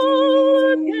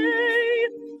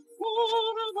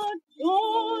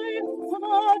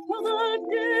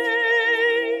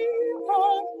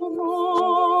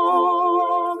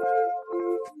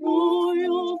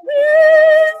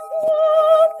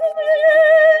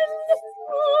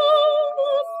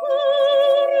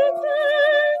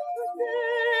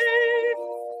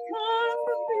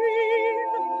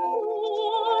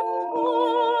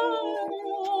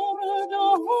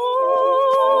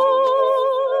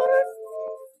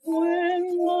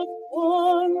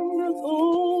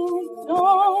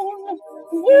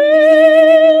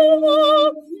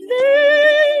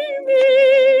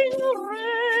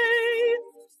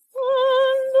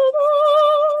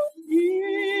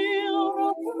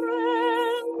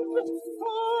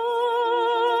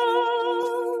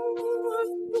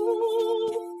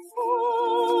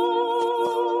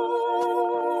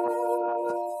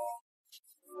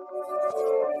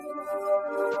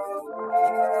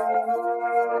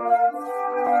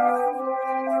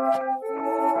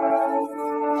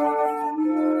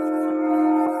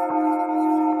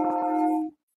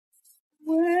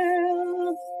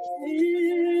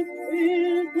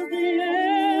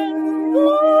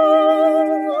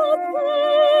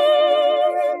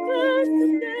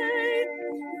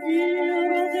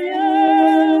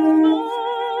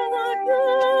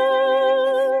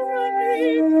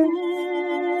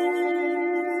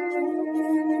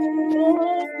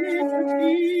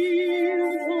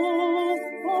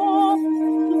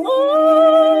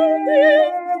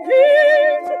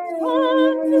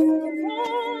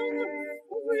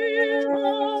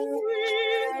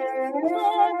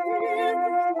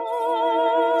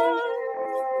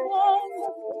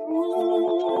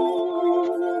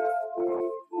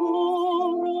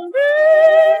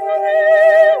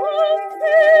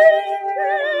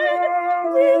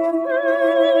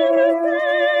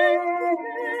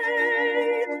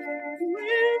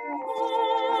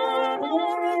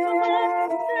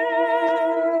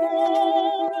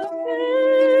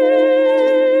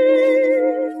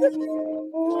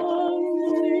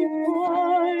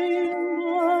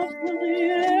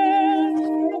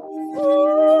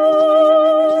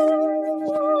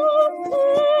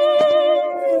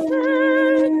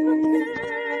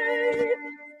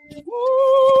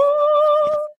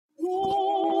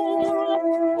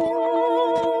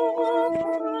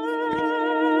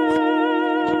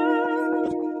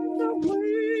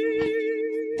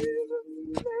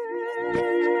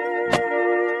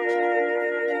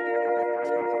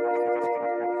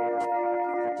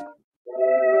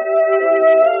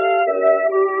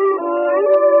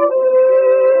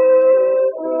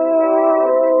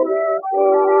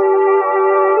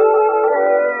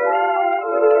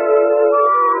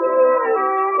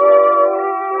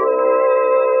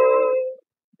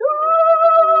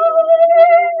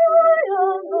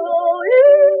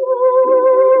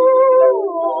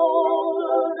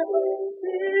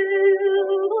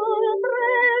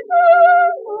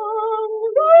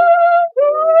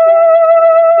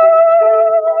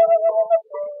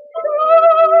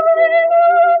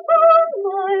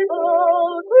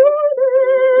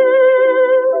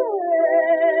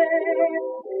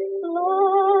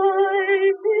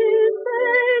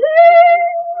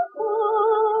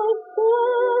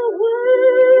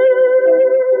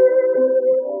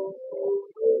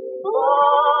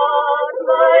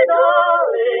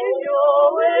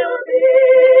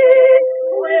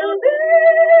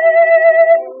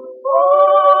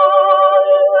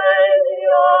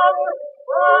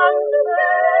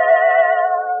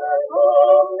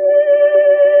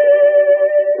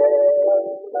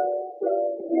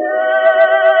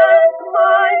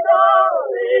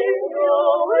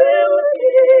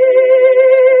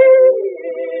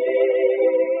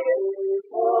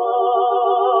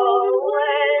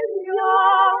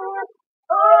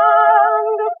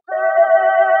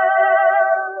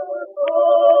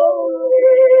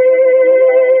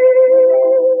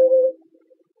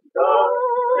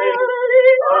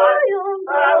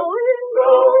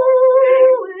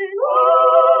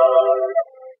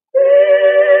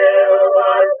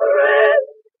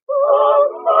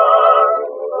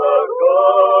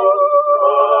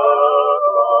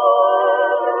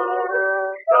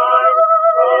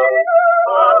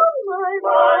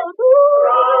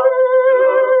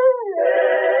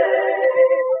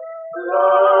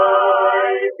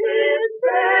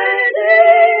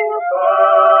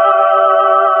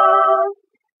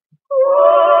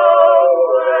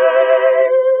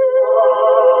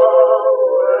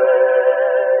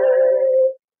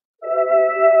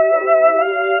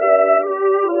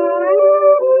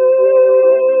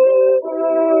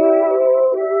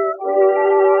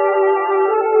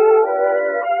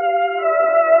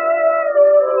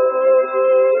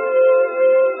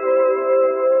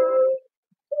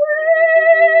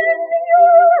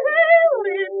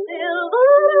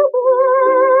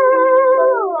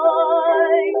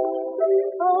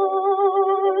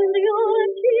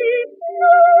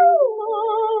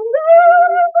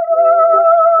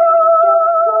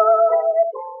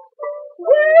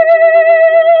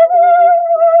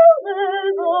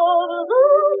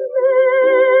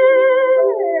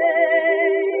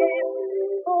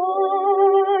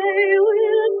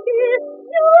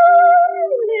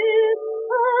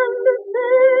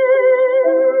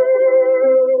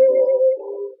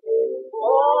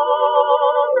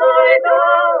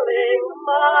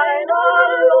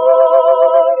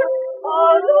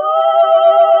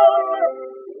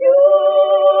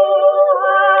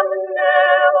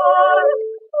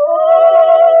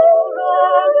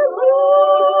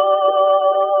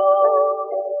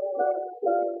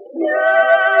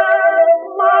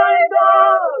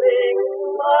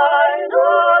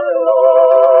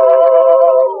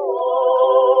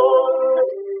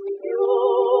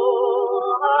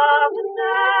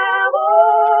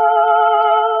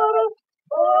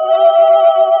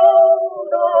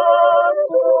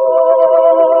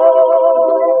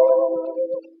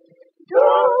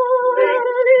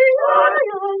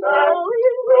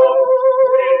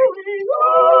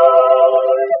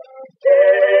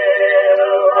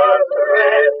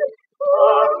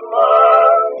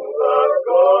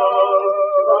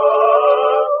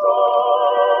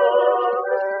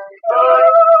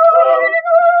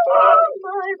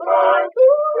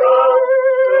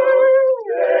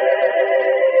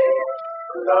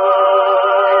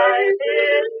 Life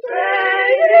is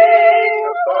paying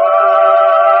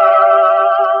fast.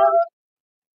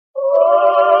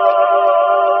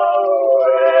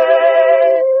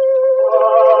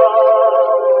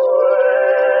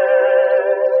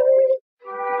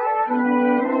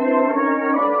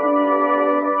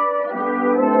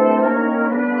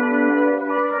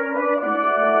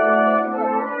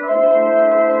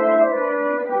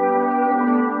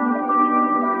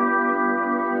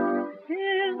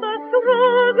 Is the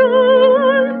struggle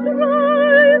and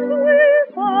strife we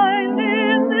find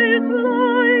in this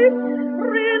life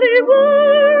really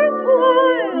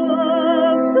worthwhile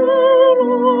after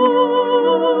all?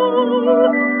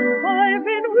 I've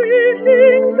been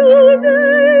wishing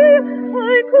today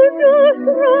I could just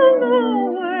run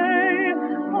away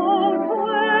out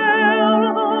where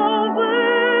the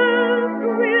west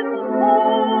winds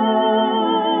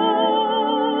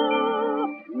fall.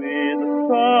 With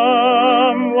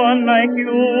someone like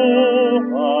you,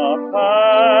 a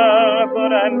pal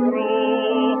good and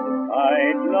true,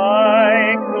 I'd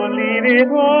like to leave it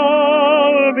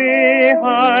all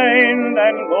behind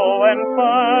and go and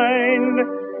find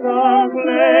some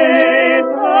place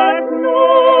that's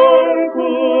known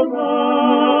to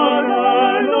God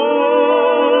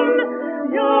alone.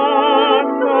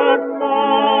 Just a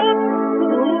spot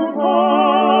to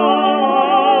call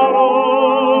our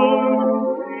own.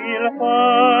 We'll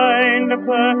find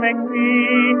perfect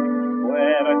peace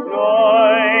where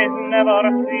joys never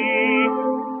cease,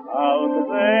 out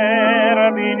there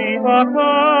beneath a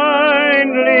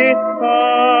kindly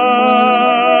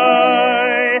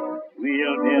sky.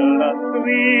 We'll build a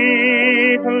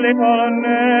sweet little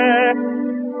nest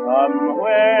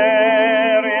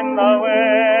somewhere in the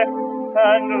west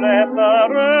and let the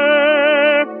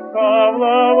rest of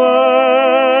the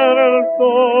world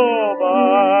go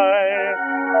by.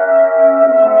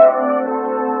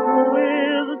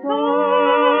 With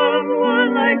someone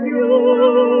like you,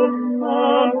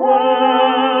 a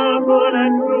pal good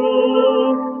and true,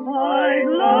 I'd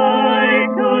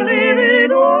like to leave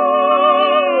it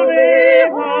all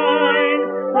behind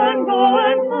and go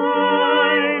and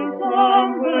find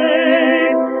some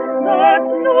place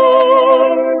that's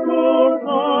known to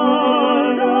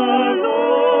God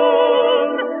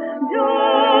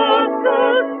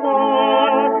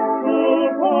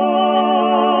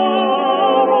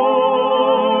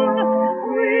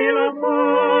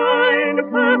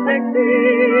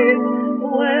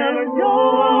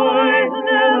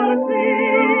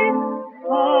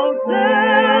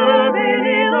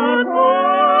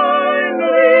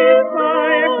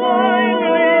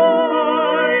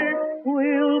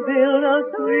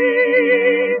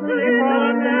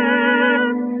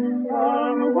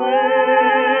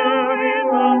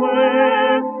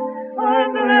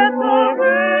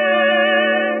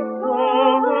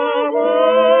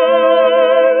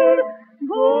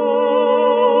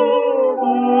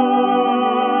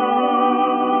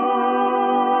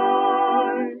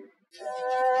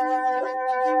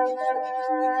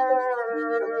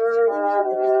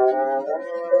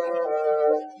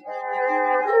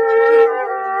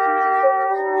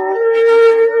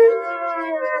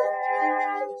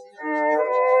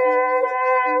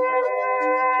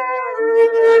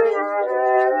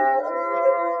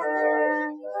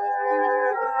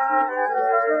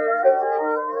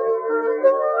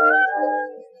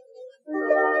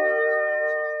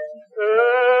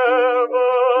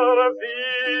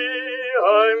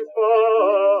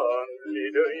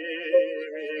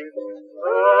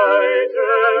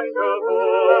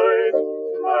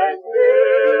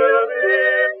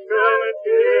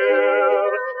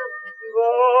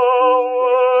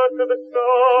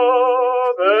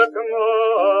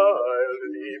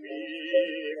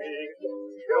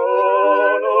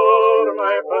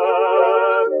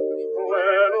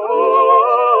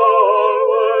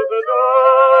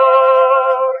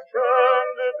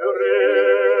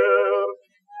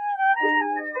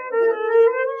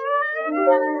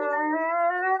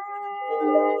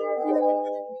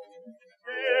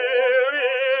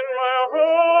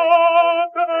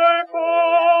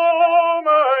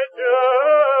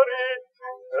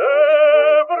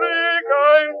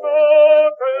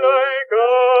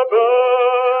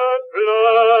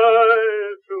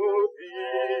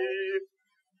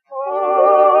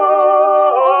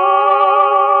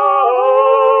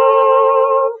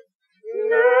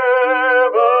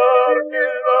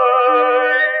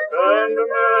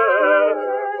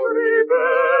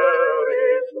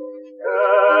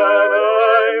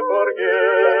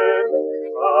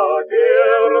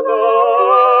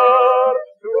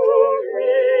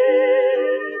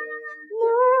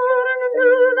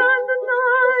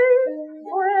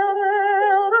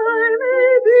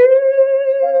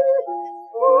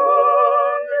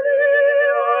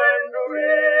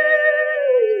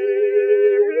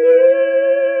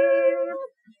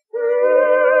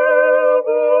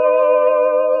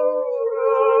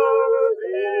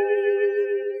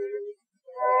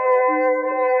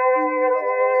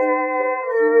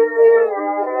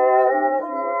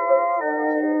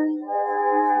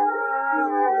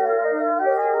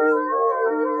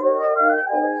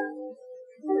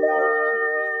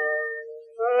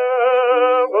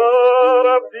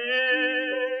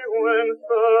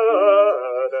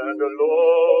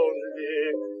lonely,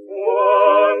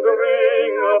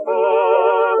 wandering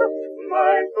above,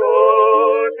 my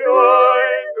soul joy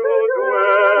to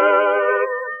dwell.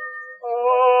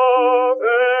 Oh,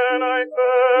 then I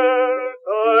felt I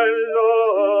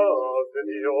loved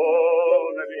the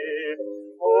only,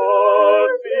 all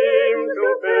seemed to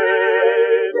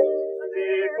fade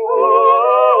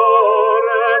before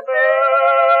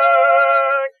affection's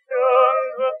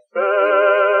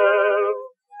spell.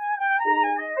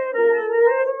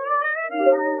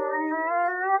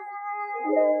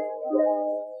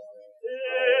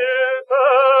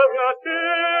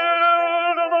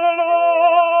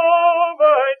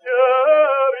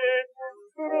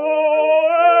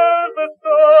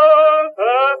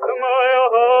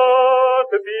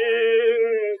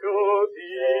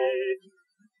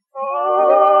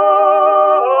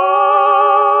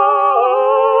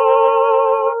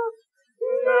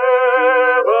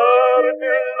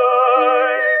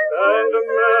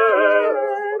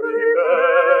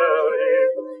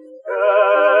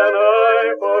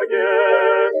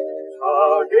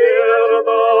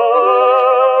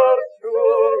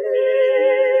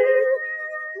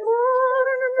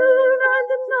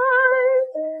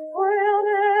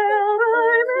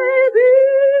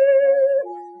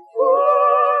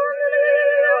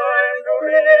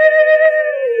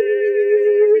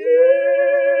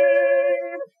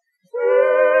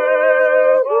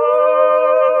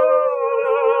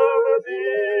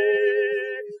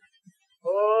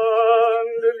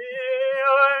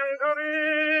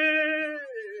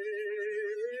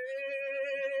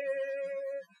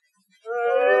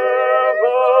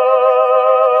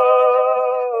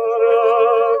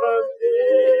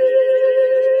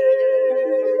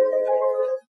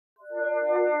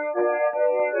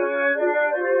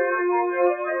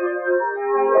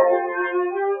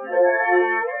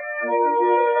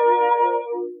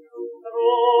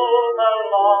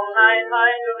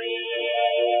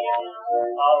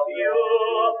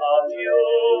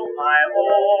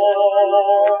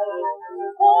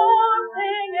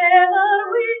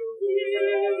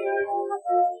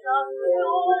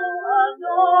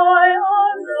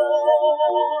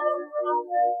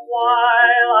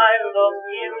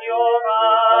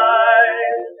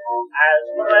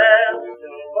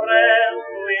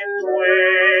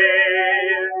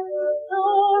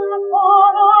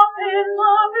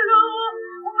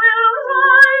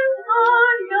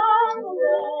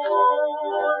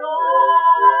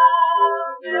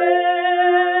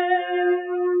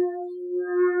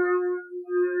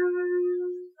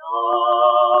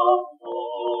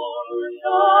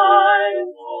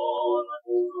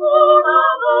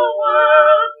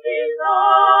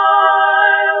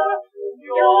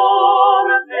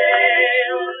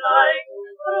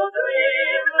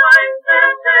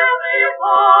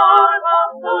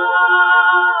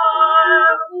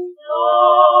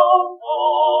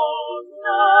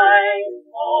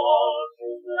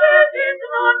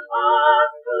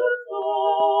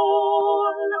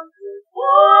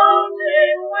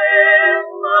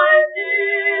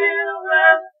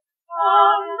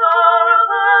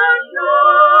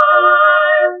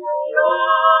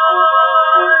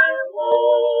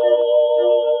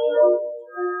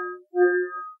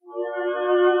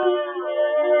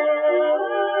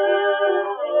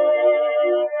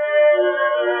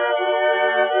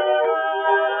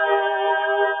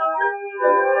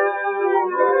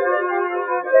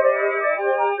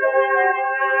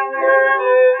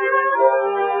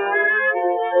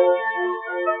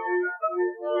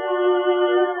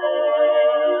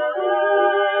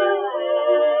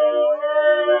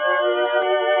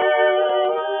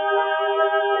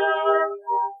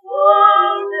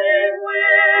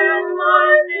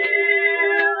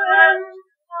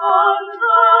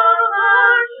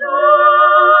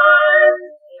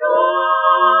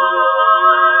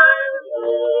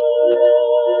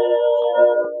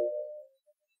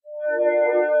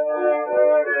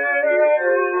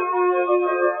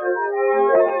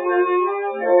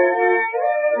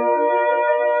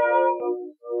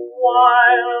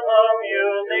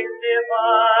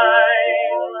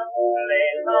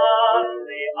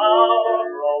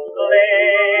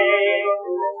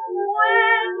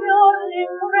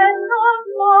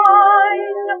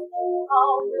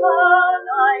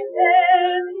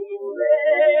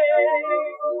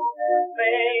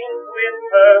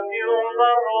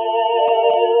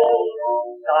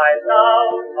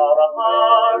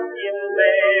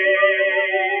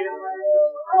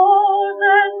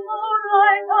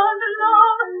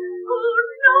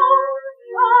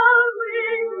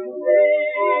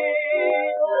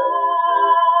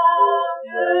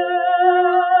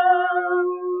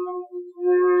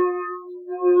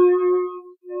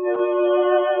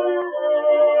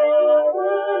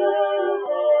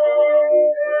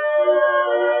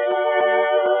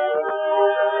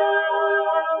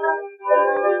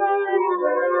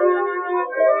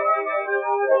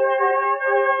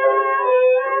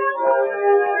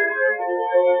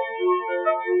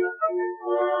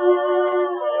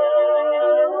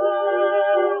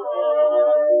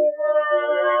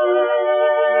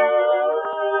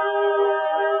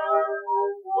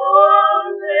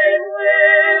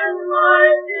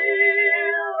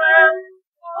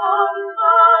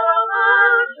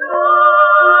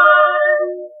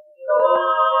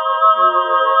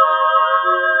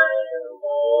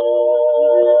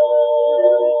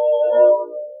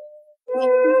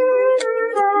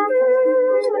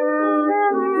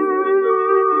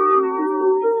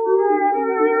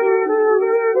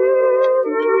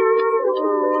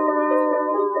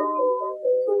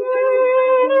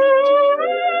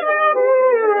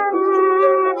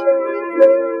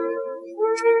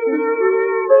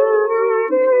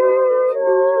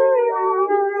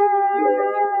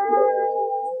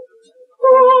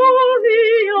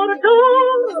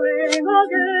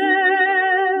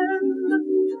 again,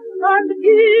 and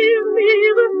give me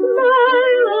the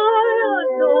smile I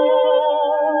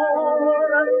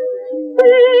adore.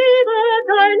 See that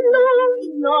I love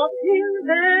not in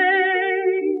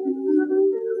vain.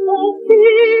 Oh,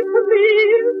 keep me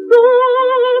in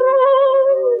sorrow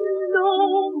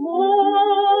no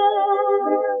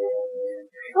more.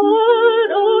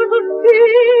 Shadows of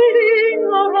feeling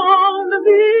around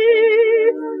me,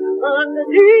 and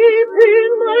deep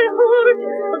in my heart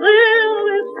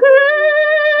there is pain.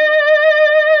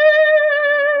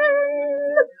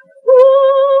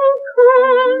 Oh,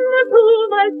 come to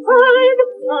my side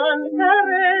and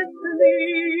caress me,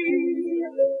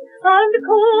 and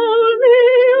call me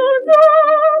your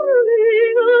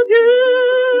darling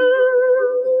again.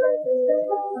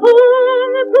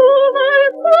 Come to my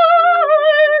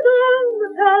side and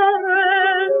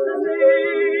caress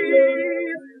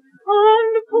me,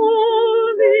 and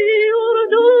call me your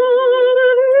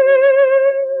darling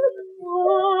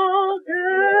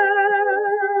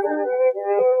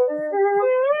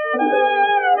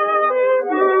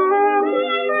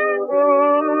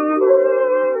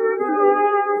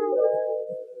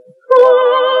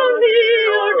call me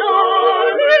your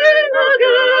darling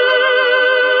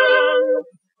again.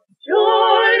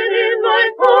 Join in my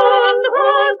fond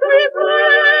heart's refrain.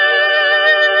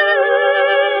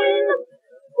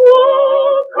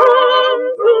 Oh, come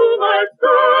to my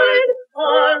side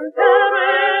and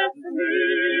caress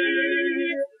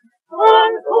me,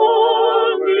 and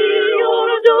call me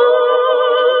your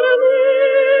darling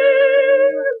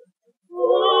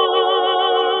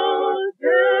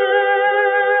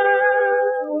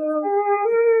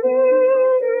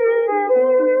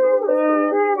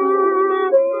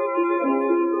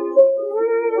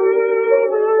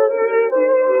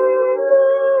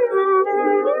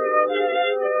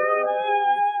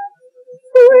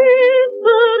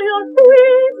whisper your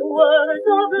sweet words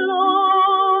of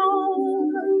love,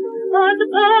 and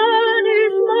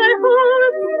banish my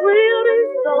heart's weary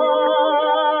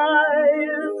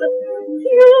sighs.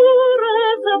 Pure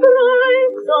as the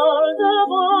bright stars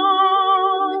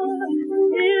above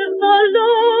is the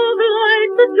love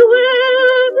light that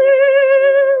dwells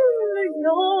in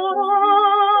your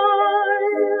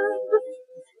eyes.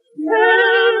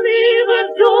 Tell me the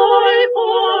joy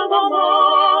for the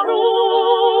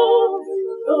morrow,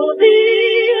 to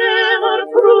thee ever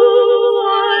true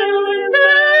I'll remain.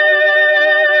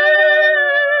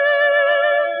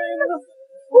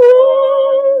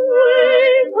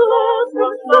 Wake us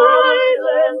from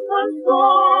silence and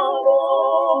sorrow,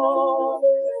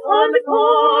 and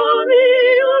call me